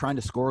 If we're trying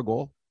to score a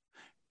goal,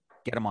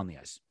 get them on the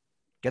ice.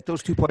 Get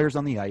those two players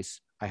on the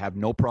ice. I have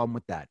no problem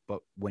with that.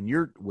 But when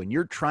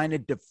you're trying to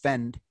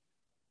defend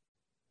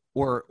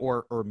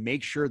or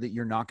make sure that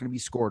you're not going to be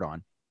scored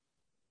on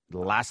the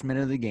last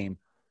minute of the game,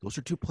 those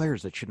are two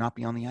players that should not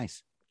be on the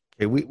ice.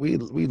 Okay, we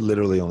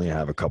literally only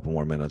have a couple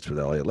more minutes with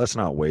Elliotte. Let's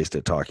not waste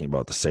it talking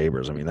about the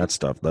Sabres. I mean, that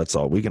stuff, that's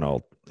all.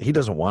 He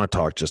doesn't want to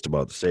talk just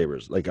about the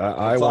Sabres. Like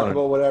I want to talk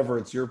about whatever.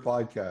 It's your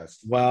podcast.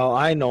 Well,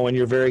 I know, and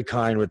you're very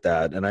kind with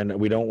that. And I know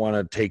we don't want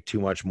to take too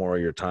much more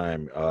of your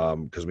time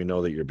because we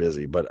know that you're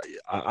busy. But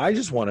I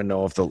just want to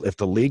know if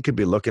the league could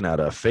be looking at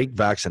a fake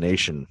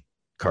vaccination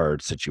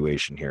card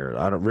situation here.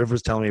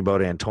 Rivers telling me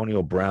about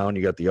Antonio Brown.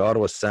 You got the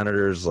Ottawa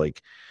Senators,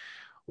 like.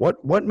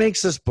 What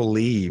makes us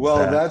believe?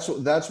 Well,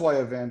 that's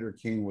why Evander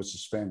Kane was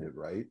suspended,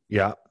 right?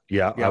 Yeah.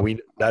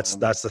 That's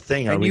the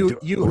thing. And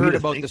you heard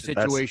about the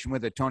situation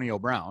with Antonio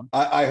Brown.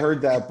 I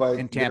heard that, but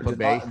in Tampa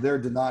Bay, they're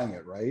denying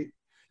it, right?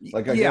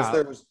 Like I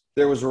guess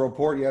there was a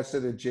report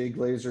yesterday that Jay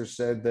Glazer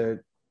said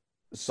that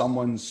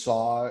someone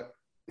saw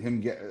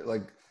him get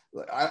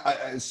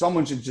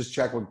someone should just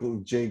check what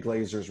Jay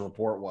Glazer's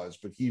report was,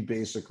 but he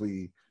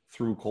basically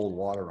threw cold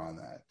water on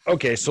that.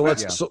 Okay, so let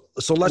me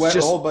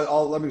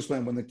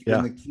explain. When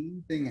the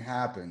Keane thing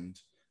happened,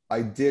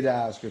 I did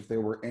ask if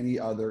there were any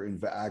other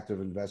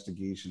active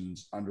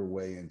investigations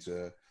underway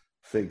into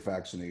fake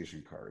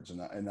vaccination cards,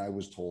 and I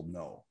was told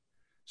no.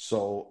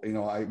 So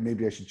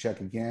maybe I should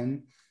check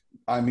again.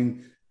 I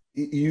mean,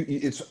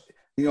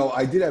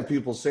 I did have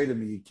people say to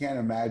me, you can't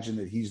imagine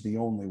that he's the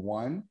only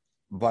one.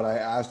 But I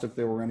asked if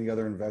there were any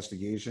other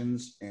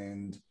investigations,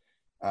 and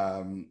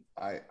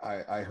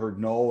I heard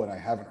no, and I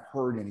haven't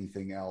heard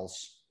anything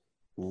else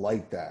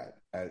like that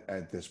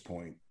at this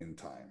point in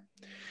time.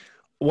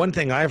 One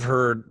thing I've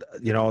heard,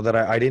 that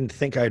I didn't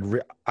think I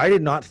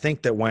did not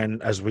think that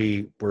as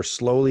we were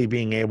slowly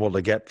being able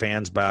to get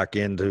fans back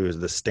into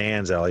the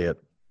stands,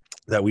 Elliotte,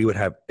 that we would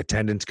have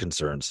attendance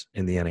concerns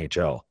in the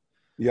NHL.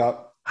 Yeah.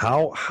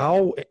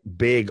 How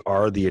big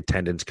are the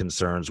attendance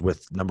concerns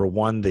with, number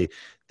one, the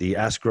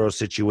escrow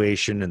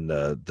situation and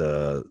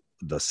the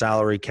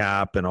salary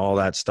cap and all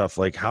that stuff?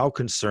 Like, how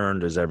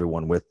concerned is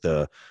everyone with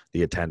the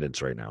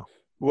attendance right now?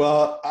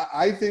 Well,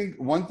 I think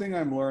one thing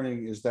I'm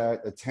learning is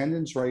that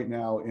attendance right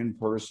now in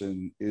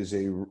person is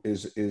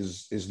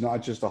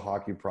not just a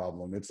hockey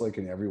problem. It's like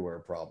an everywhere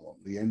problem.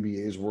 The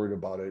NBA is worried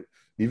about it.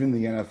 Even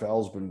the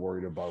NFL's been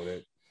worried about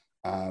it.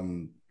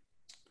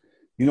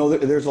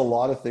 There's a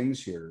lot of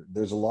things here.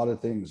 There's a lot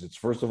of things. It's,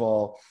 first of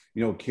all,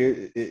 like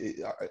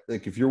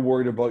if you're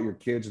worried about your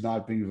kids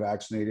not being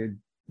vaccinated,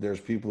 there's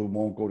people who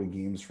won't go to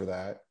games for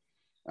that.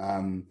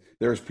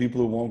 There's people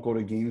who won't go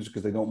to games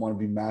because they don't want to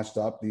be masked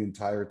up the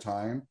entire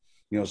time.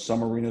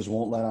 Some arenas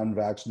won't let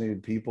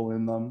unvaccinated people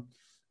in them.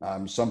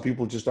 Some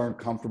people just aren't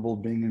comfortable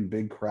being in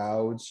big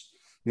crowds.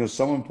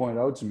 Someone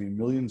pointed out to me,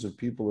 millions of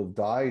people have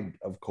died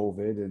of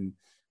COVID, and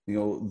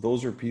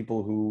those are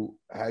people who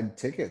had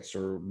tickets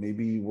or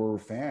maybe were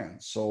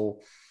fans.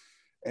 So,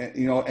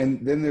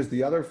 and then there's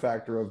the other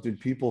factor of, did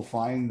people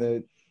find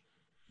that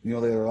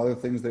there are other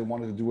things they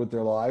wanted to do with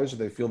their lives, or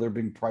they feel they're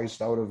being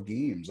priced out of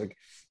games? Like,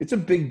 it's a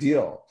big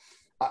deal.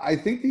 I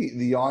think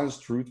the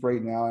honest truth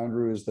right now,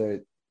 Andrew, is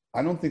that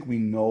I don't think we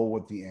know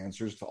what the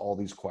answers to all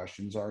these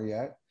questions are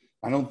yet.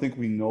 I don't think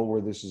we know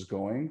where this is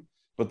going.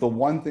 But the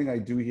one thing I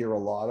do hear a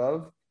lot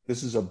of,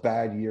 this is a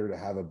bad year to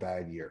have a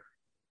bad year.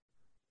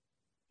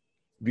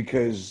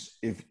 Because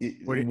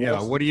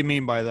what do you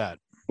mean by that?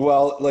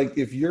 Well, like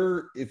if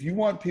you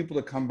want people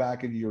to come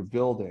back into your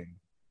building,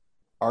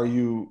 are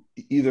you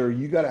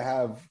got to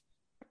have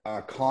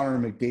Connor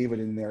McDavid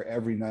in there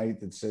every night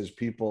that says,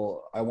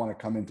 people, I want to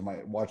come into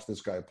watch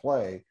this guy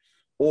play,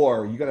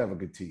 or you got to have a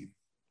good team.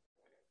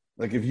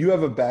 Like if you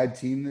have a bad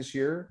team this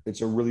year,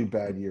 it's a really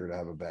bad year to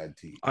have a bad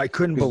team. I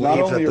couldn't believe not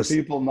only are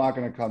people not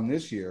going to come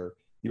this year,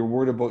 you're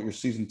worried about your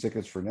season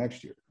tickets for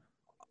next year.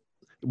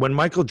 When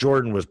Michael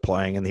Jordan was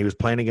playing and he was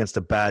playing against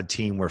a bad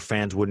team where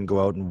fans wouldn't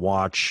go out and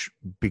watch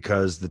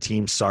because the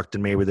team sucked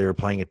and maybe they were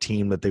playing a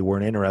team that they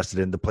weren't interested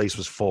in, the place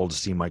was full to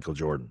see Michael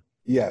Jordan.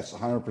 Yes,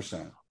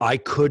 100%. I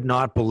could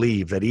not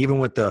believe that even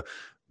with the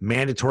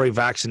mandatory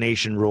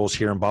vaccination rules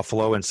here in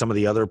Buffalo and some of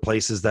the other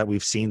places that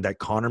we've seen, that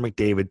Connor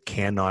McDavid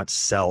cannot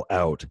sell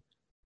out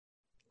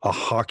a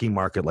hockey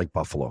market like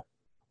Buffalo.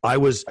 I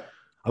was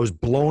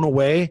blown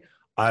away.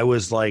 I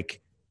was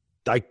like,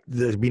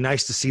 it'd be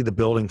nice to see the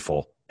building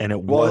full. And it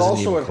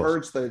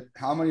hurts that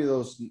how many of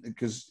those,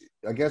 because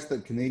I guess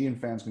that Canadian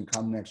fans can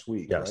come next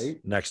week, yes, right?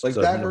 Next, like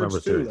that November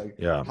hurts too.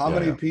 30th. Like how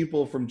many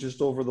people from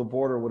just over the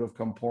border would have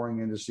come pouring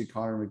in to see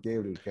Connor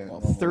McDavid?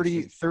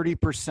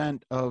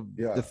 30% of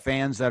the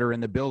fans that are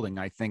in the building,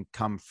 I think,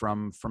 come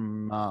from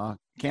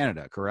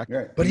Canada, correct?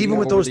 Yeah. But even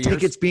with those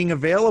tickets being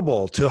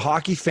available to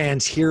hockey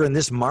fans here in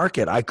this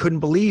market, I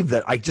couldn't believe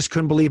that. I just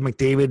couldn't believe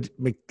McDavid.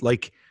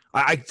 Like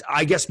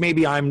I guess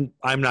maybe I'm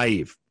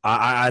naive.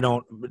 I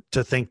don't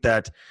to think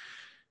that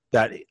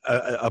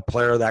a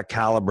player of that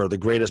caliber, the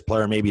greatest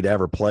player maybe to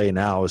ever play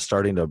now, is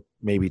starting to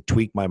maybe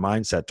tweak my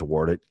mindset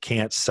toward it.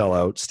 Can't sell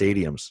out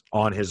stadiums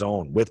on his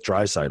own with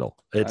Draisaitl.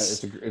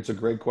 It's a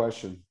great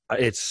question.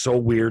 It's so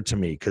weird to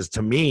me because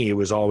to me it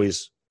was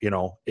always,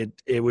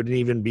 it wouldn't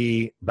even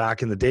be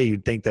back in the day.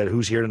 You'd think that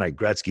who's here tonight?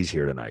 Gretzky's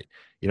here tonight.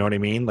 You know what I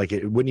mean? Like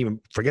it wouldn't even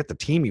forget the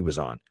team he was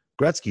on.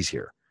 Gretzky's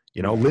here.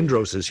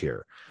 Lindros is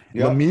here.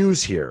 Yep.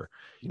 Lemieux's here.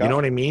 Yep. You know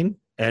what I mean?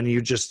 And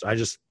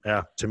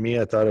to me,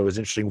 I thought it was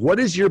interesting. What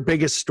is your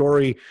biggest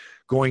story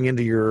going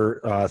into your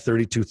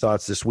 32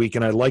 Thoughts this week?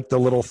 And I like the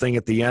little thing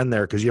at the end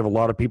there because you have a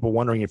lot of people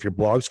wondering if your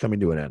blog's coming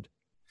to an end.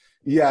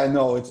 Yeah,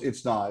 no,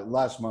 it's not.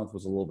 Last month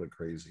was a little bit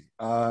crazy.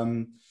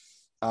 You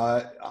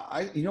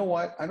know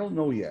what? I don't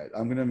know yet.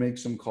 I'm going to make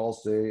some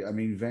calls today. I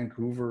mean,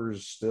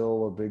 Vancouver's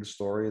still a big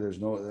story.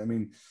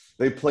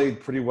 They played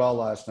pretty well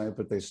last night,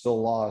 but they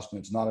still lost, and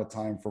it's not a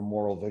time for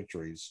moral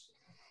victories.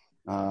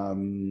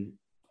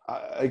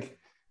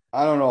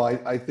 I don't know.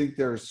 I think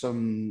there's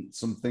some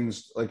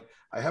things like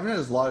I haven't had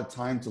a lot of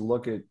time to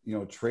look at,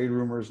 trade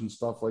rumors and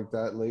stuff like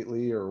that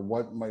lately, or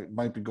what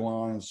might be going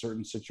on in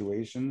certain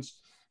situations.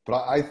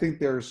 But I think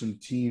there are some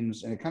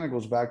teams, and it kind of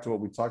goes back to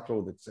what we talked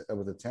about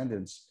with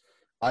attendance.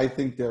 I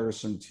think there are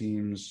some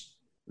teams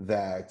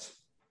that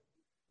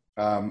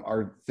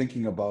are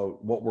thinking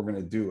about what we're going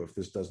to do if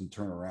this doesn't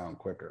turn around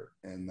quicker.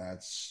 And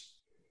that's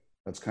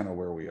kind of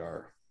where we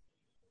are.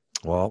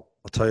 Well,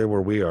 I'll tell you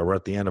where we are. We're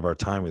at the end of our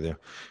time with you. And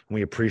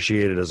we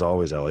appreciate it as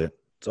always, Elliotte.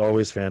 It's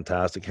always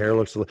fantastic. Hair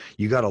looks.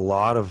 You got a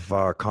lot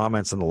of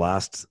comments in the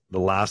last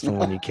one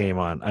when you came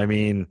on. I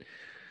mean,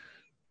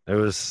 it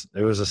was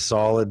a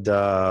solid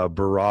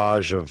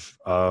barrage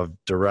of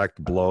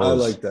direct blows. I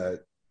like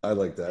that.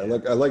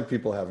 I like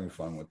people having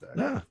fun with that.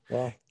 Yeah.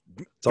 Well,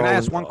 can I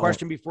ask one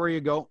question before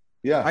you go?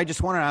 Yeah. I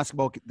just want to ask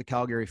about the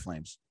Calgary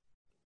Flames.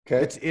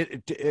 Okay.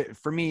 It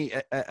for me,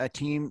 a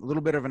team, a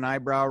little bit of an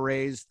eyebrow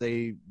raise.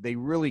 They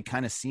really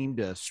kind of seemed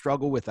to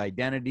struggle with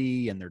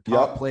identity, and their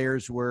top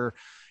players were,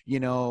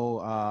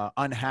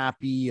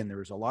 unhappy. And there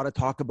was a lot of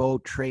talk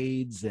about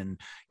trades, and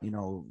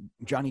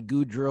Johnny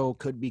Gaudreau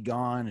could be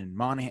gone, and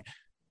Monahan.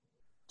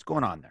 What's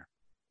going on there?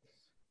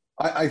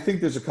 I think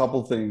there's a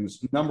couple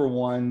things. Number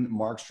one,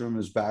 Markstrom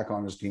is back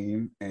on his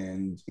game,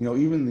 and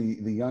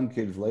even the young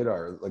kid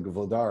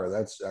Vladar,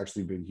 that's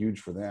actually been huge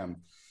for them.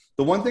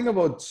 The one thing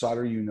about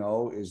Sutter,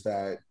 is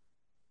that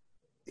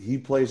he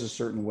plays a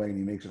certain way and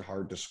he makes it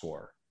hard to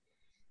score.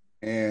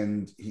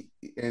 And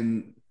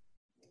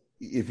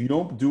if you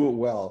don't do it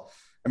well,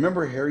 I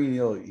remember Harry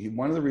Neal,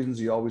 one of the reasons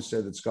he always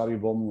said that Scotty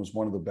Bowman was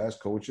one of the best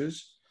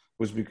coaches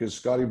was because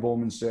Scotty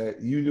Bowman said,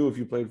 you knew if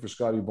you played for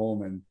Scotty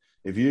Bowman,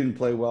 if you didn't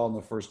play well in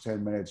the first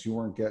 10 minutes, you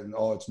weren't getting,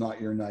 it's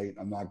not your night,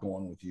 I'm not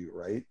going with you,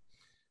 right?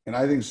 And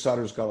I think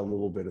Sutter's got a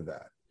little bit of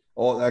that.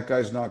 That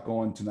guy's not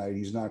going tonight.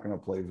 He's not going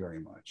to play very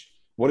much.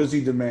 What does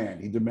he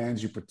demand? He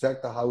demands you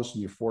protect the house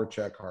and you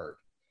forecheck hard.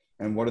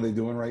 And what are they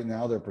doing right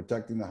now? They're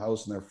protecting the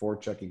house and they're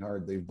forechecking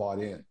hard. They've bought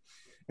in.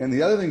 And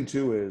the other thing,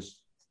 too, is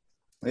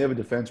they have a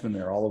defenseman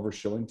there, Oliver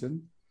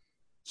Shillington.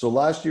 So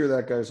last year,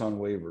 that guy's on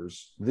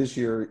waivers. This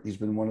year, he's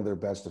been one of their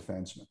best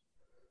defensemen.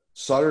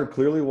 Sutter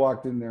clearly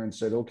walked in there and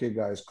said, okay,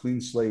 guys, clean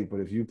slate,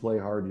 but if you play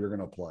hard, you're going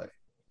to play.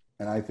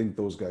 And I think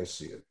those guys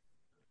see it.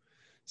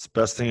 It's the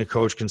best thing a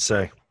coach can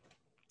say.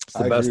 It's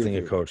the best thing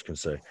a coach can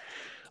say.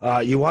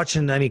 You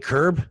watching any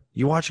Curb?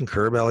 You watching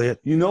Curb, Elliotte?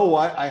 You know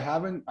what? I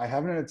haven't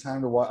had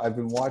time to watch. I've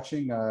been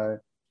watching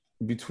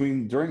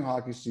during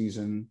hockey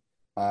season.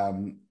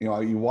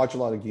 You watch a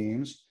lot of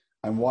games.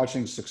 I'm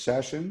watching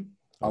Succession.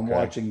 I'm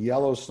watching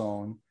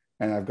Yellowstone,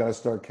 and I've got to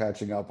start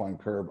catching up on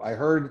Curb. I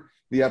heard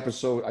the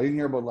episode. I didn't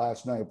hear about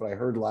last night, but I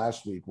heard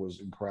last week was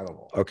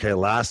incredible. Okay,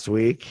 last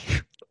week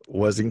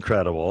was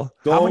incredible.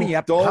 Don't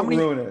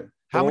ruin it.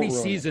 How many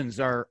seasons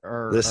are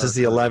This is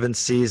the 11th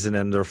season,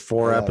 and there are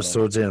 4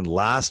 episodes in.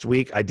 Last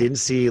week, I didn't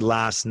see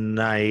last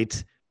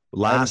night.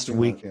 Last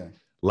week,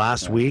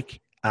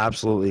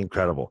 absolutely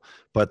incredible.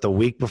 But the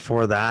week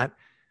before that,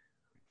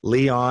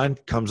 Leon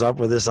comes up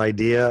with this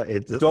idea.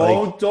 It's the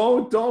show.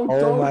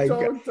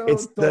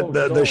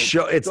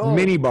 It's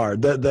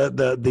Minibar.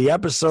 The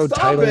episode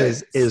title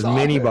is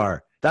Minibar.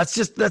 That's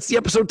the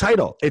episode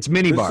title. It's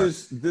Minibar.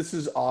 This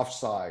is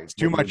offside. It's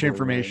too much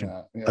information.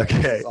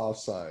 Okay,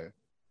 offside.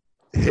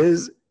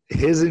 His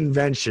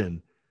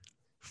invention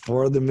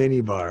for the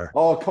minibar.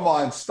 Oh, come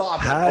on, stop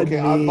it. Had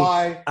me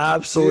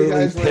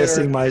absolutely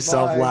pissing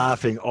myself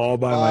laughing all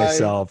by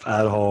myself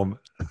at home.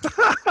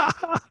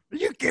 Are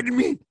you kidding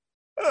me?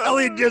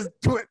 Elliotte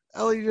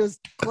just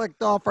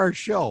clicked off our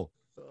show.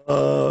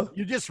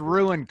 You just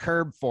ruined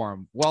Curb for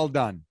him. Well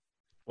done.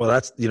 Well,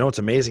 that's what's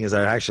amazing is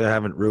I actually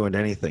haven't ruined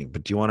anything.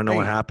 But do you want to know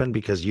what happened?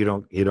 Because you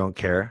don't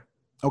care.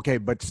 Okay,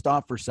 but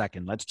stop for a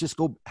second. Let's just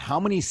go.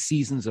 How many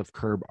seasons of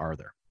Curb are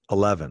there?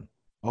 11.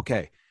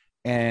 Okay.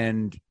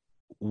 And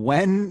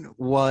when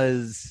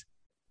was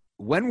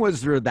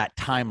there that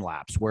time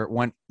lapse where it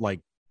went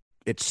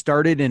it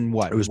started in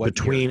what? It was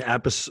between year?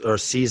 episodes or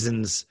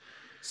seasons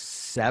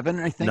 7,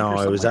 I think.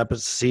 No, it was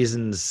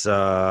seasons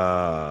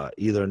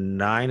either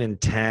 9 and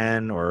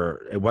 10,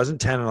 or it wasn't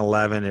 10 and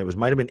 11. It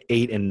might have been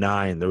 8 and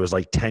 9. There was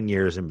 10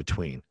 years in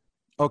between.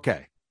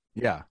 Okay.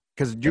 Yeah.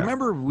 Because do you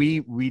remember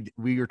we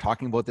were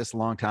talking about this a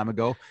long time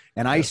ago,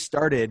 and I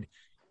started.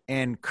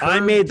 And I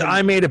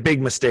made a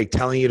big mistake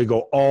telling you to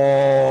go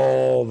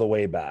all the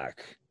way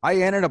back. I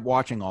ended up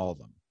watching all of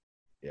them.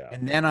 Yeah.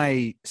 And then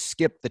I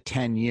skipped the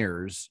 10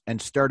 years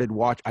and started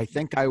I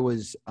think I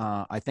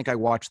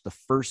watched the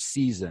first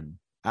season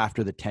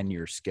after the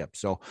 10-year skip.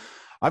 So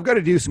I've got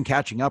to do some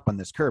catching up on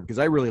this Curb because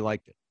I really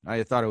liked it.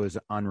 I thought it was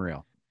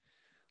unreal.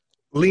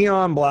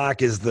 Leon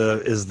Black is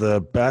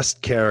the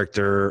best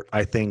character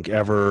I think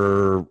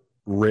ever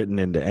written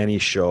into any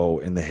show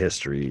in the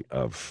history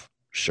of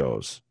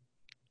shows.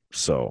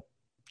 So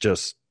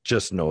just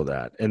know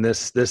that. And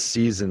this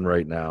season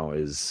right now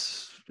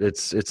it's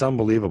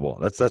unbelievable.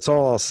 That's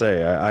all I'll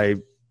say.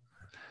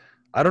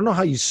 I don't know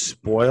how you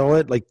spoil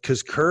it,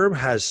 because Curb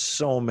has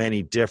so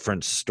many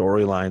different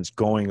storylines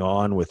going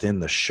on within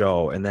the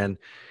show, and then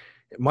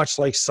much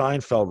like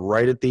Seinfeld,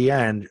 right at the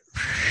end,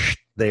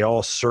 they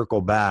all circle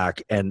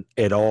back and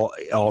it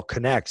all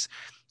connects.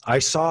 I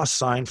saw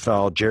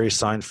Jerry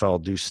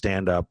Seinfeld do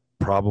stand up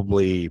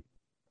probably.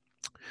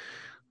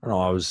 I don't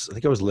know. I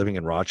think I was living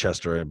in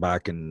Rochester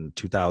back in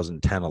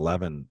 2010,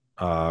 11,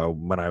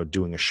 when I was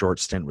doing a short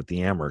stint with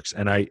the Amherst.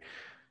 And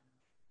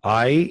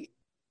I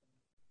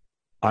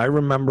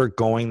remember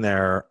going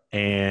there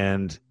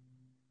and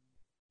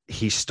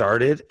he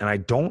started, and I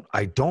don't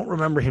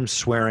remember him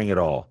swearing at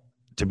all,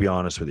 to be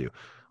honest with you.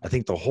 I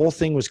think the whole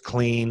thing was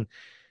clean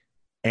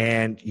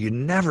and you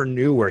never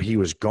knew where he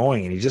was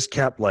going. And he just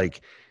kept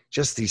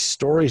these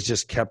stories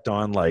just kept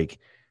on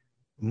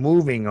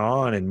moving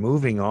on and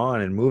moving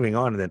on and moving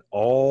on, and then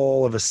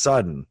all of a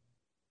sudden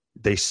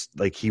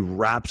he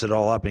wraps it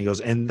all up and he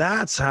goes, and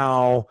that's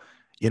how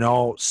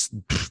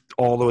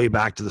all the way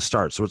back to the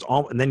start. So it's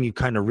all, and then you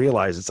kind of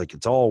realize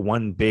it's all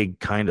one big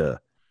kind of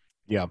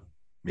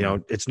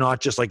it's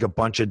not just a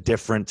bunch of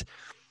different,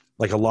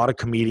 a lot of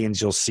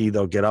comedians you'll see,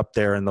 they'll get up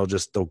there and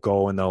they'll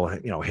go and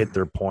they'll hit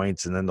their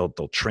points and then they'll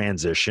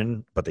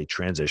transition, but they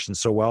transition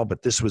so well.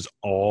 But this was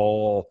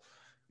all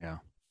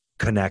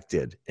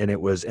connected, and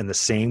the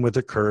same with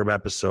the Curb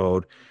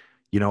episode.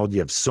 You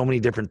have so many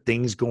different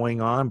things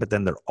going on, but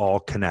then they're all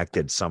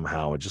connected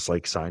somehow. It's just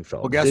like Seinfeld.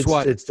 Well, guess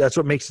what? That's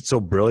what makes it so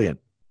brilliant.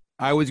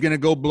 I was going to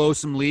go blow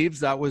some leaves.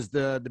 That was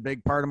the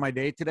big part of my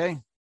day today.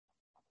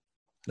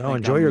 No,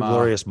 enjoy your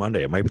glorious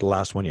Monday. It might be the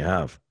last one you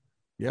have.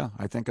 Yeah,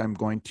 I think I'm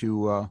going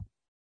to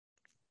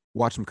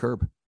watch some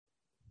Curb.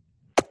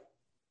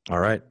 All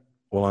right.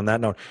 Well, on that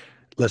note,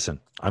 listen,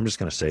 I'm just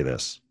going to say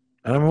this,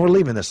 and we're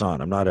leaving this on.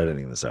 I'm not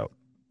editing this out.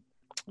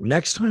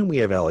 Next time we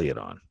have Elliotte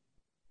on,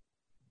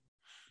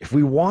 if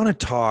we want to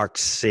talk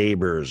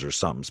Sabres or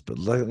something, but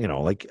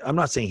I'm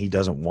not saying he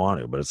doesn't want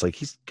to, but it's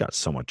he's got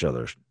so much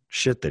other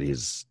shit that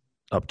he's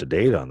up to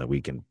date on that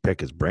we can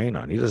pick his brain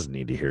on. He doesn't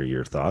need to hear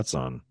your thoughts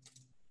on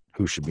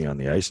who should be on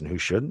the ice and who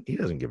shouldn't. He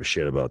doesn't give a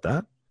shit about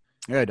that.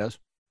 Yeah, he does.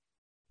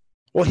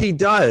 Well, he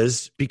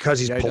does because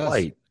he's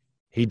polite.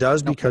 He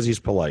does because he's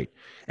polite.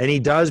 And he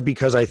does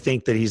because I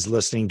think that he's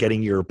listening,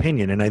 getting your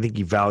opinion, and I think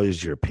he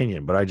values your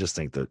opinion. But I just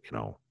think that,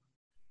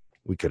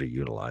 we could have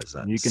utilized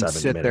that. You can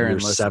sit there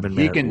and listen.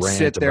 He can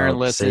sit there and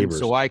listen Sabres.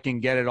 So I can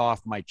get it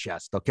off my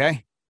chest,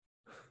 okay?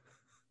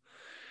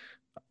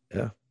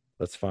 Yeah,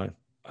 that's fine.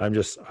 I'm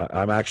just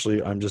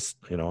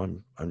you know,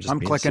 I'm just I'm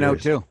being clicking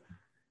out serious. too.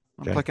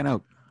 I'm Okay. clicking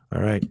out.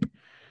 All right.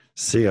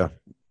 See ya.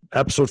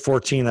 Episode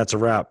 14. That's a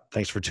wrap.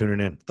 Thanks for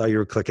tuning in. Thought you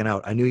were clicking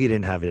out. I knew you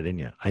didn't have it in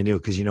you. I knew,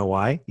 because you know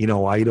why? You know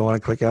why you don't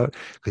want to click out?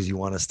 Because you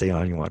want to stay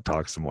on. You want to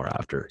talk some more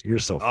after. You're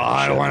so full of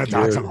I shit. want to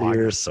talk some hockey.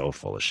 You're so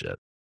full of shit.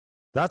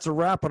 That's a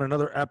wrap on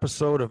another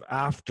episode of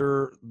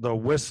After the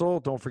Whistle.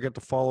 Don't forget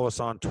to follow us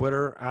on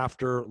Twitter,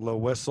 After the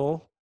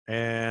Whistle,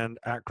 and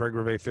at Craig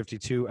Rivet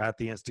 52, at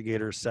the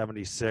Instigator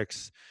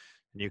 76.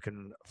 And you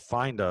can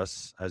find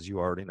us, as you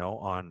already know,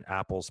 on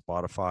Apple,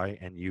 Spotify,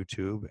 and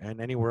YouTube, and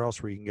anywhere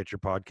else where you can get your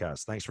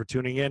podcasts. Thanks for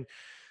tuning in.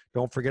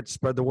 Don't forget to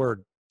spread the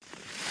word.